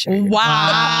want to be sure.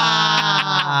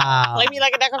 Wow. Play me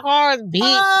like a deck of cards, bitch.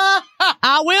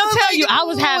 I will tell you, I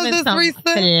was having some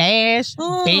flashbacks.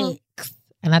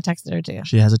 And I texted her too.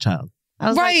 She has a child.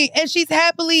 Right, and she's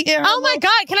happily in her oh my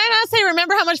God, can I not say,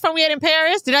 remember how much fun we had in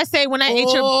Paris? Did I say when I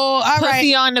ate your all pussy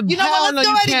right. on the... You know what, let's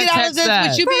go ahead and get out of this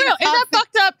with you For being real, is that toxic.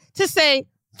 fucked up to say,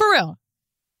 for real?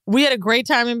 We had a great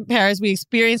time in Paris. We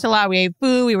experienced a lot. We ate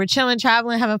food. We were chilling,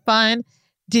 traveling, having fun.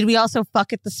 Did we also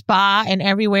fuck at the spa and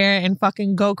everywhere and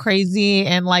fucking go crazy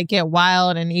and like get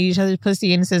wild and eat each other's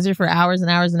pussy and scissor for hours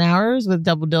and hours and hours with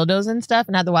double dildos and stuff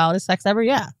and had the wildest sex ever?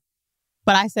 Yeah.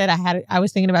 But I said I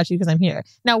was thinking about you because I'm here.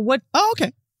 Now what? Oh,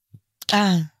 okay.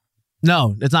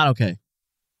 No, it's not okay.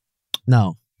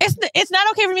 No. It's not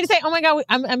okay for me to say, oh my God,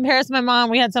 I'm in Paris with my mom.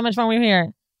 We had so much fun. We were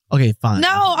here. Okay, fine. No,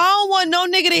 I don't want no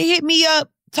nigga to hit me up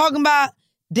talking about,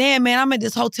 damn, man, I'm at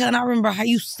this hotel and I remember how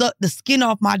you sucked the skin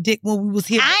off my dick when we was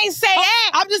here. I ain't say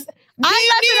that. I'm just But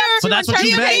that's what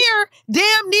you meant.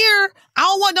 damn near. I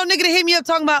don't want no nigga to hit me up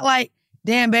talking about like,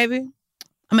 damn, baby,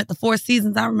 I'm at the Four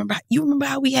Seasons. You remember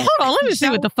how we had. Hold on, let me see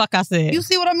what the fuck I said. You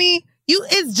see what I mean?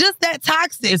 It's just that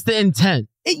toxic. It's the intent.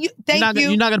 Thank you.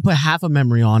 You're not going to put half a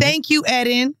memory on it. Thank you,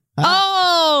 Eden.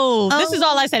 This is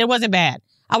all I said. It wasn't bad.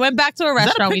 I went back to a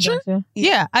restaurant. Is that a picture?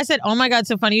 Yeah. I said, oh my God,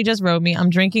 so funny. You just wrote me. I'm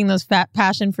drinking those fat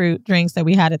passion fruit drinks that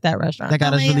we had at that restaurant. That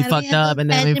got us really fucked up and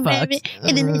then we fucked.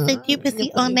 And then they said, your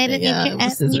pussy on that and your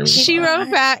ass. She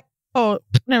wrote back, oh,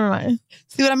 never mind.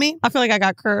 See what I mean? I feel like I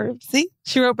got curved. See?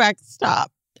 She wrote back, stop.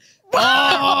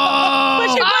 Oh! But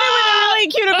she put it with a really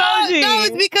cute emoji. No,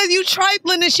 it's because you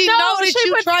trifling and she No, knows that she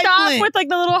you put trifling. stop with like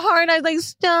the little heart. I was like,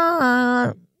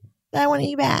 stop. I want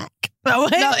you back. Nope.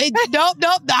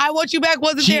 I want you back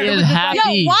wasn't She there. It is was just happy.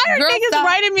 like, Yo, why are Girl, niggas stop.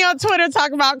 writing me on Twitter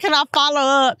talking about, can I follow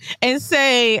up and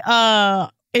say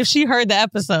if she heard the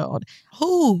episode?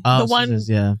 Who? Oh, The one- scissors,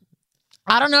 yeah.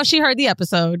 I don't know if she heard the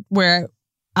episode where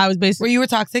I was basically... Where you were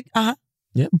toxic? Uh-huh.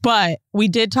 But we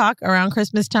did talk around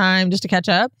Christmas time just to catch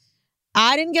up.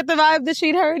 I didn't get the vibe that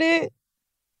she'd heard it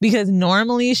because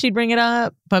normally she'd bring it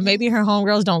up, but maybe her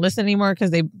homegirls don't listen anymore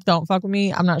because they don't fuck with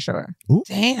me. I'm not sure. Ooh.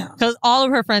 Damn. Because all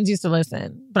of her friends used to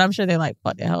listen, but I'm sure they're like,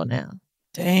 what the hell now?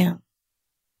 Damn.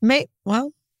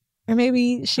 Well, or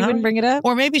maybe she wouldn't bring it up.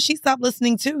 Or maybe she stopped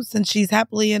listening too since she's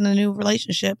happily in a new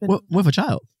relationship. And With a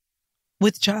child.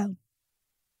 with child.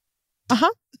 Uh-huh.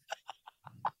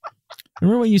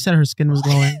 Remember when you said her skin was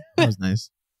glowing? That was nice.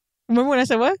 Remember when I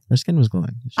said what? Her skin was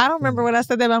glowing. I don't remember when I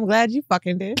said that, but I'm glad you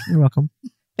fucking did. You're welcome.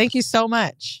 Thank you so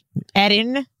much,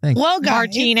 Eden. Thanks. Well, guys.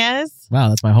 Martinez. Wow,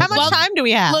 that's my whole. How much time do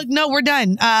we have? Look, no, we're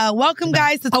done. Welcome,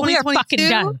 guys, to 2022. We are fucking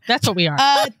done. That's what we are.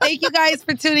 Thank you guys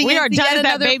for tuning in. We are done with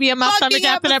that baby in my stomach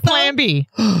after that Plan B.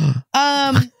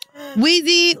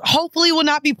 Weezy hopefully will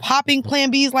not be popping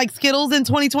Plan Bs like Skittles in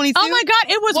 2022. Oh my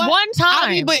God, it was one time. I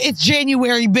mean, but it's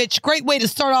January, bitch. Great way to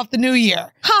start off the new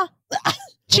year. Huh.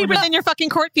 Cheaper than your fucking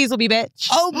court fees will be, bitch.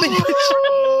 Oh,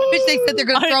 bitch, they said they're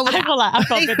going to throw it out. I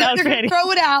felt they said they're going to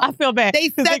throw it out. I feel bad. They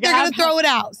said they're going to throw it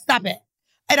out. Stop it.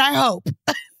 And I hope.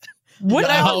 But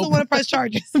I also want to press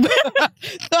charges. So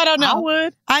I don't know. I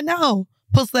would. I know.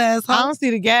 Pussy asshole. I don't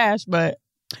see the gash, but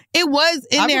it was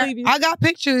in there. I got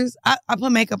pictures. I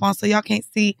put makeup on so y'all can't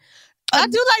see. I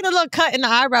do like the little cut in the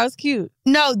eyebrows. Cute.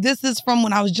 No, this is from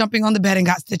when I was jumping on the bed and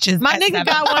got stitches. My nigga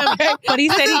got one, but he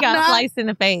said he got sliced in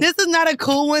the face. This is not a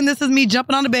cool one. This is me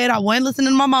jumping on the bed. I wasn't listening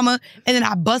to my mama, and then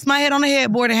I bust my head on the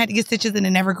headboard and had to get stitches, and it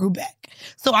never grew back.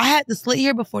 So I had the slit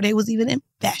here before they was even in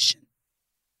fashion.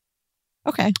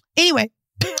 Okay. Anyway.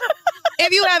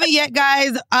 If you haven't yet,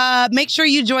 guys, make sure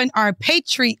you join our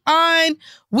Patreon.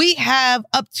 We have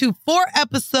up to 4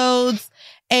 episodes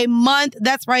a month.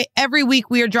 That's right. Every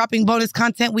week we are dropping bonus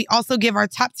content. We also give our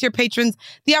top tier patrons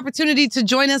the opportunity to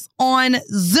join us on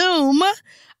Zoom.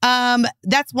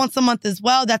 That's once a month as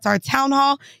well. That's our town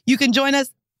hall. You can join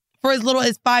us for as little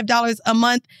as $5 a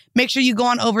month. Make sure you go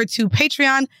on over to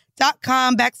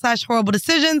patreon.com/horrible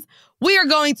decisions. We are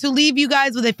going to leave you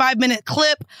guys with a 5-minute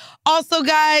clip. Also,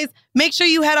 guys, make sure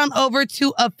you head on over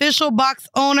to Official Box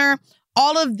Owner.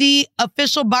 All of the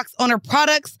Official Box Owner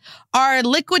products are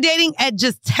liquidating at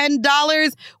just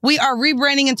 $10. We are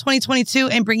rebranding in 2022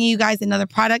 and bringing you guys another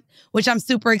product, which I'm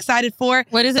super excited for.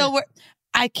 What is it?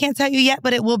 I can't tell you yet,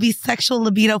 but it will be sexual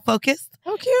libido focused.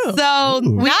 Oh, cute. So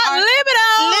we not are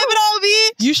libido. Libido,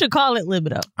 bitch. You should call it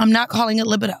libido. I'm not calling it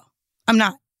libido. I'm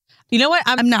not. You know what?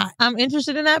 I'm not. I'm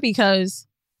interested in that because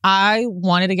I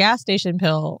wanted a gas station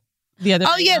pill the other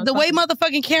day. Oh, yeah. The way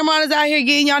motherfucking Cameron is out here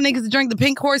getting y'all niggas to drink the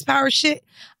pink horsepower shit.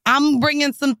 I'm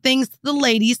bringing some things to the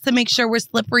ladies to make sure we're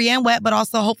slippery and wet, but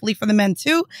also hopefully for the men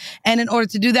too. And in order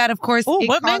to do that, of course. Oh,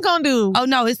 what men gonna do? Oh,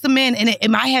 no, it's the men. And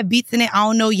it might have beats in it. I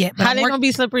don't know yet. But how they gonna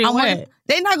be slippery and wet?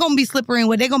 They're not gonna be slippery and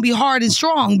wet. They're gonna be hard and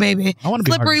strong, baby. I want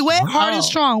to be slippery, wet, hard and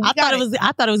strong. I thought it was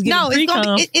giving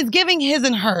pre-cum. It's giving his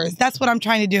and hers. That's what I'm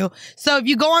trying to do. So if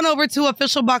you go on over to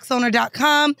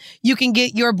officialboxowner.com, you can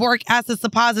get your boric acid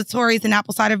suppositories and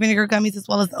apple cider vinegar gummies as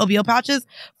well as the OBO pouches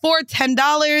for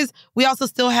 $10. We also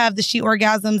still have the She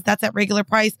Orgasms. That's at regular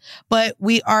price, but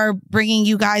we are bringing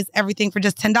you guys everything for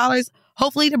just $10.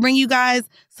 Hopefully to bring you guys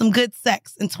some good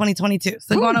sex in 2022.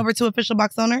 So go on over to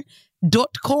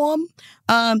officialboxowner.com.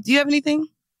 Do you have anything?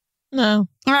 No.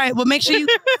 All right. Well, make sure you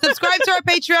subscribe to our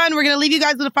Patreon. We're going to leave you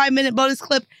guys with a 5-minute bonus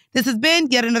clip. This has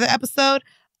been yet another episode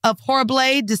of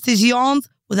Horrible Decisions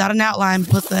without an outline.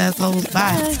 Pussy assholes.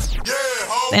 Bye.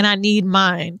 And I need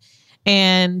mine.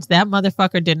 And that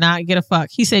motherfucker did not get a fuck.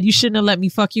 He said, you shouldn't have let me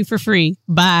fuck you for free.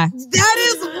 Bye. That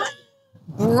is what,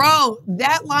 bro,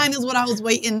 that line is what I was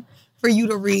waiting for you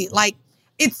to read. Like,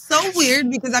 it's so weird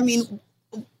because, I mean,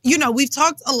 you know, we've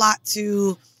talked a lot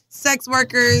to sex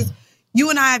workers. You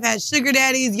and I have had sugar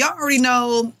daddies. Y'all already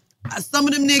know some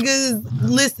of them niggas.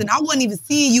 Listen, I wasn't even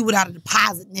seeing you without a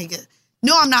deposit, nigga.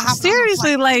 No, I'm not.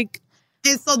 Seriously, like.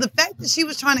 And so the fact that she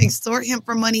was trying to extort him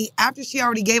for money after she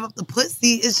already gave up the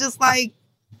pussy is just like.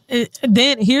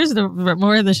 Then here's the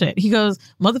more of the shit. He goes,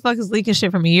 motherfuckers leaking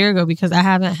shit from a year ago because I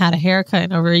haven't had a haircut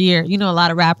in over a year. You know, a lot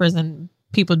of rappers and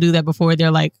people do that before they're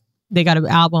like, they got an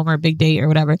album or a big date or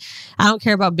whatever. I don't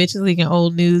care about bitches leaking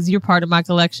old news. You're part of my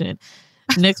collection.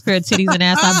 Next pair of titties and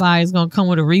ass I buy is going to come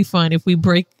with a refund if we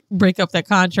break up that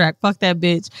contract. Fuck that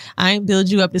bitch. I ain't build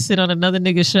you up to sit on another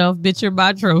nigga's shelf. Bitch, you're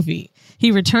my trophy.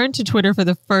 He returned to Twitter for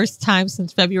the first time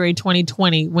since February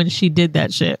 2020 when she did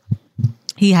that shit.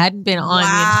 He hadn't been on the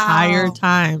entire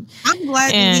time. I'm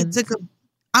glad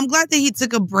that he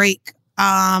took a break.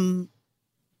 I'm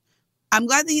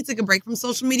glad that he took a break from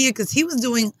social media because he was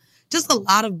doing just a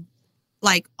lot of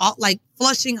like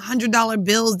flushing $100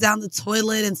 bills down the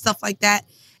toilet and stuff like that.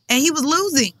 And he was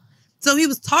losing. So he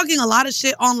was talking a lot of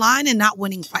shit online and not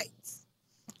winning fights.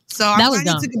 So I'm glad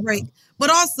he took a break. But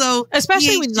also,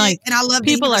 especially when like and I love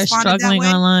people are struggling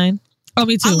online. Oh,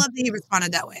 me too. I love that he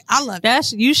responded that way. I love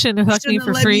that. You shouldn't have fucked me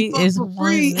for free is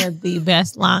one of the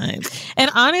best lines. And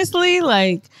honestly,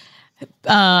 like,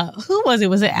 who was it?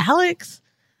 Was it Alex?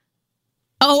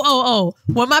 Oh.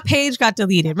 When my page got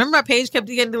deleted. Remember my page kept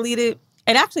getting deleted?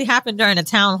 It actually happened during a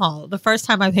town hall. The first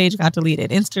time my page got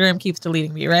deleted. Instagram keeps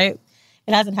deleting me, right?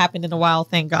 It hasn't happened in a while,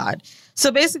 thank God.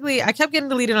 So basically, I kept getting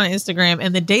deleted on Instagram.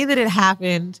 And the day that it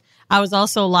happened, I was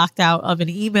also locked out of an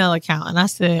email account. And I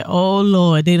said, oh,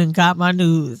 Lord, they done got my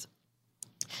news.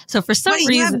 So for some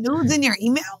reason... you have nudes in your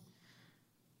email?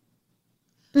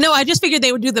 No, I just figured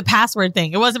they would do the password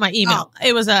thing. It wasn't my email.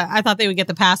 It was I thought they would get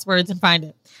the passwords and find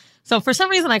it. So for some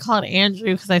reason, I called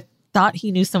Andrew because I thought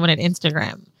he knew someone at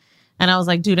Instagram. And I was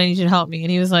like, dude, I need you to help me.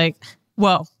 And he was like,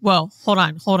 whoa, hold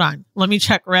on. Let me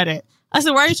check Reddit. I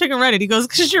said, why are you checking Reddit? He goes,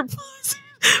 because you're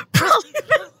probably...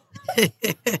 He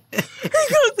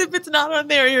goes, if it's not on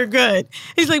there, you're good.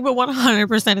 He's like, but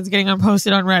 100% it's getting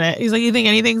unposted on Reddit. He's like, you think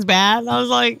anything's bad? And I was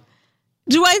like,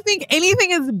 do I think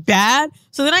anything is bad?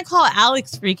 So then I call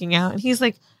Alex freaking out. And he's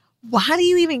like, why do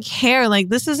you even care? Like,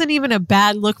 this isn't even a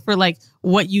bad look for like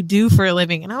what you do for a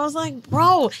living. And I was like,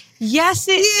 bro, yes,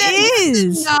 it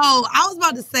is. No, I was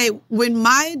about to say, when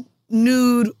my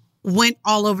nude went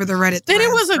all over the Reddit then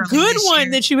it was a good one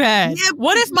that you had. Yeah,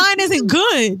 what if mine isn't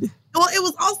good? Well, it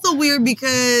was also weird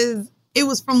because it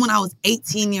was from when I was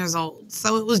 18 years old.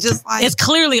 So it was just like... It's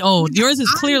clearly old. Yours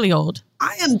is clearly old.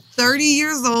 I am 30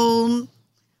 years old.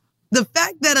 The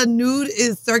fact that a nude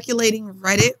is circulating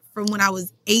Reddit from when I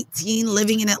was 18,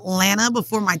 living in Atlanta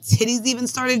before my titties even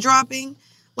started dropping,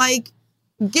 like,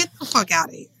 get the fuck out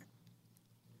of here.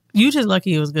 You just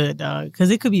lucky it was good, dog,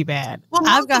 because it could be bad. Well,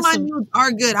 most of my nudes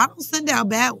are good. I don't send out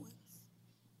bad ones.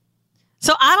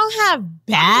 So I don't have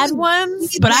bad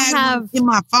ones, but I have in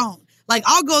my phone. Like,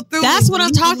 I'll go through. That's what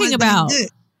I'm talking about.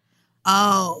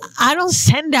 Oh, I don't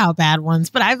send out bad ones,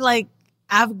 but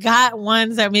I've got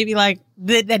ones that maybe like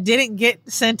that didn't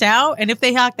get sent out. And if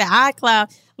they hack the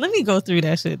iCloud, let me go through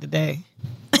that shit today.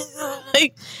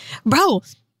 Like, bro,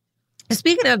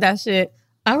 speaking of that shit,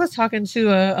 I was talking to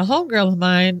a homegirl of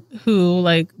mine who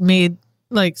like made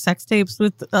like sex tapes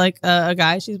with like a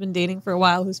guy she's been dating for a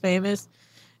while who's famous.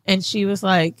 And she was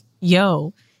like,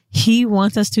 yo, he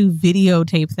wants us to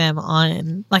videotape them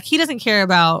on, like, he doesn't care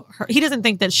about her. He doesn't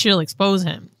think that she'll expose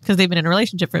him because they've been in a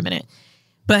relationship for a minute.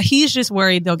 But he's just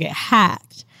worried they'll get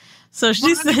hacked. So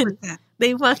she 100%. Said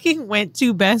they fucking went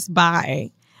to Best Buy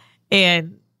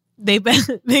and they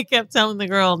kept telling the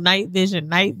girl, night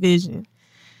vision.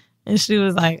 And she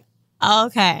was like,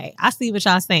 okay, I see what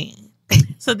y'all saying.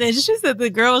 So then she said the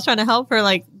girl was trying to help her,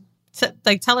 like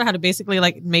tell her how to basically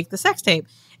like make the sex tape.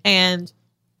 And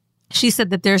she said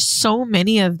that there's so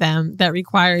many of them that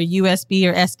require USB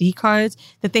or SD cards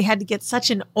that they had to get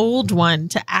such an old one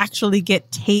to actually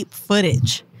get tape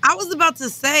footage. I was about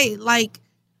to say, like,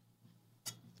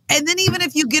 and then even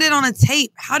if you get it on a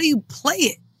tape, how do you play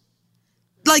it?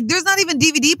 Like, there's not even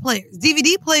DVD players.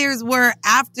 DVD players were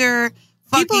after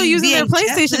people are using their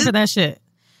PlayStation for that shit.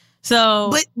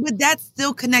 So, but that's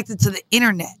still connected to the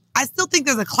internet. I still think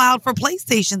there's a cloud for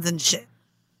PlayStations and shit.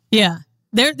 Yeah.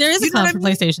 There is a cloud for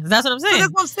PlayStations. That's what I'm saying. So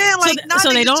that's what I'm saying. Like,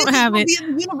 so they don't have it. Be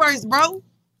in the universe, bro.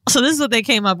 So this is what they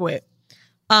came up with.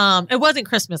 It wasn't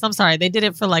Christmas. I'm sorry. They did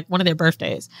it for like one of their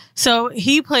birthdays. So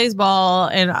he plays ball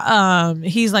and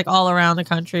he's like all around the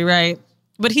country, right?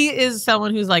 But he is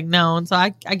someone who's like known. So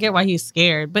I get why he's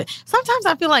scared. But sometimes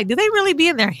I feel like, do they really be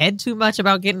in their head too much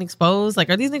about getting exposed? Like,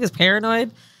 are these niggas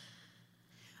paranoid?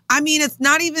 I mean, it's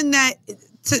not even that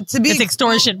to be. It's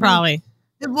extortion, probably.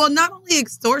 Well, not only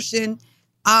extortion,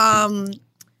 like,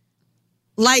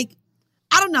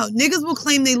 I don't know, niggas will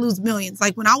claim they lose millions.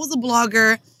 Like, when I was a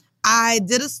blogger, I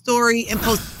did a story and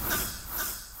posted.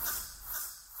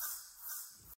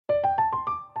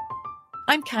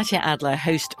 I'm Katya Adler,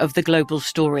 host of The Global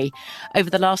Story.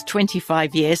 Over the last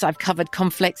 25 years, I've covered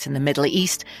conflicts in the Middle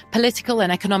East, political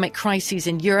and economic crises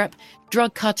in Europe,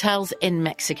 drug cartels in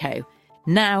Mexico.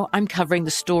 Now I'm covering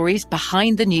the stories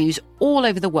behind the news all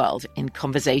over the world in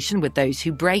conversation with those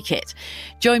who break it.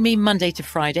 Join me Monday to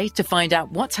Friday to find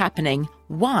out what's happening,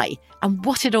 why, and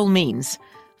what it all means.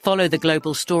 Follow The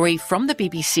Global Story from the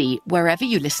BBC wherever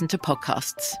you listen to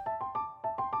podcasts.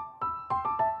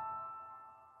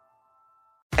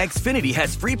 Xfinity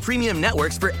has free premium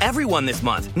networks for everyone this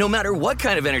month, no matter what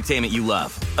kind of entertainment you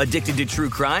love. Addicted to true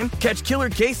crime? Catch killer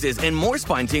cases and more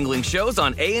spine-tingling shows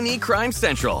on A&E Crime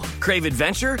Central. Crave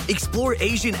adventure? Explore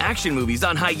Asian action movies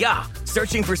on Hi-YAH.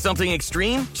 Searching for something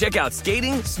extreme? Check out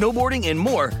skating, snowboarding, and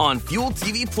more on Fuel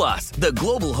TV Plus, the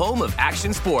global home of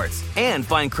action sports. And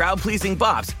find crowd-pleasing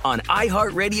bops on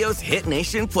iHeartRadio's Hit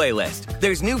Nation playlist.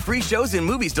 There's new free shows and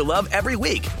movies to love every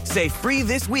week. Say free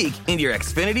this week in your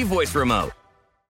Xfinity voice remote.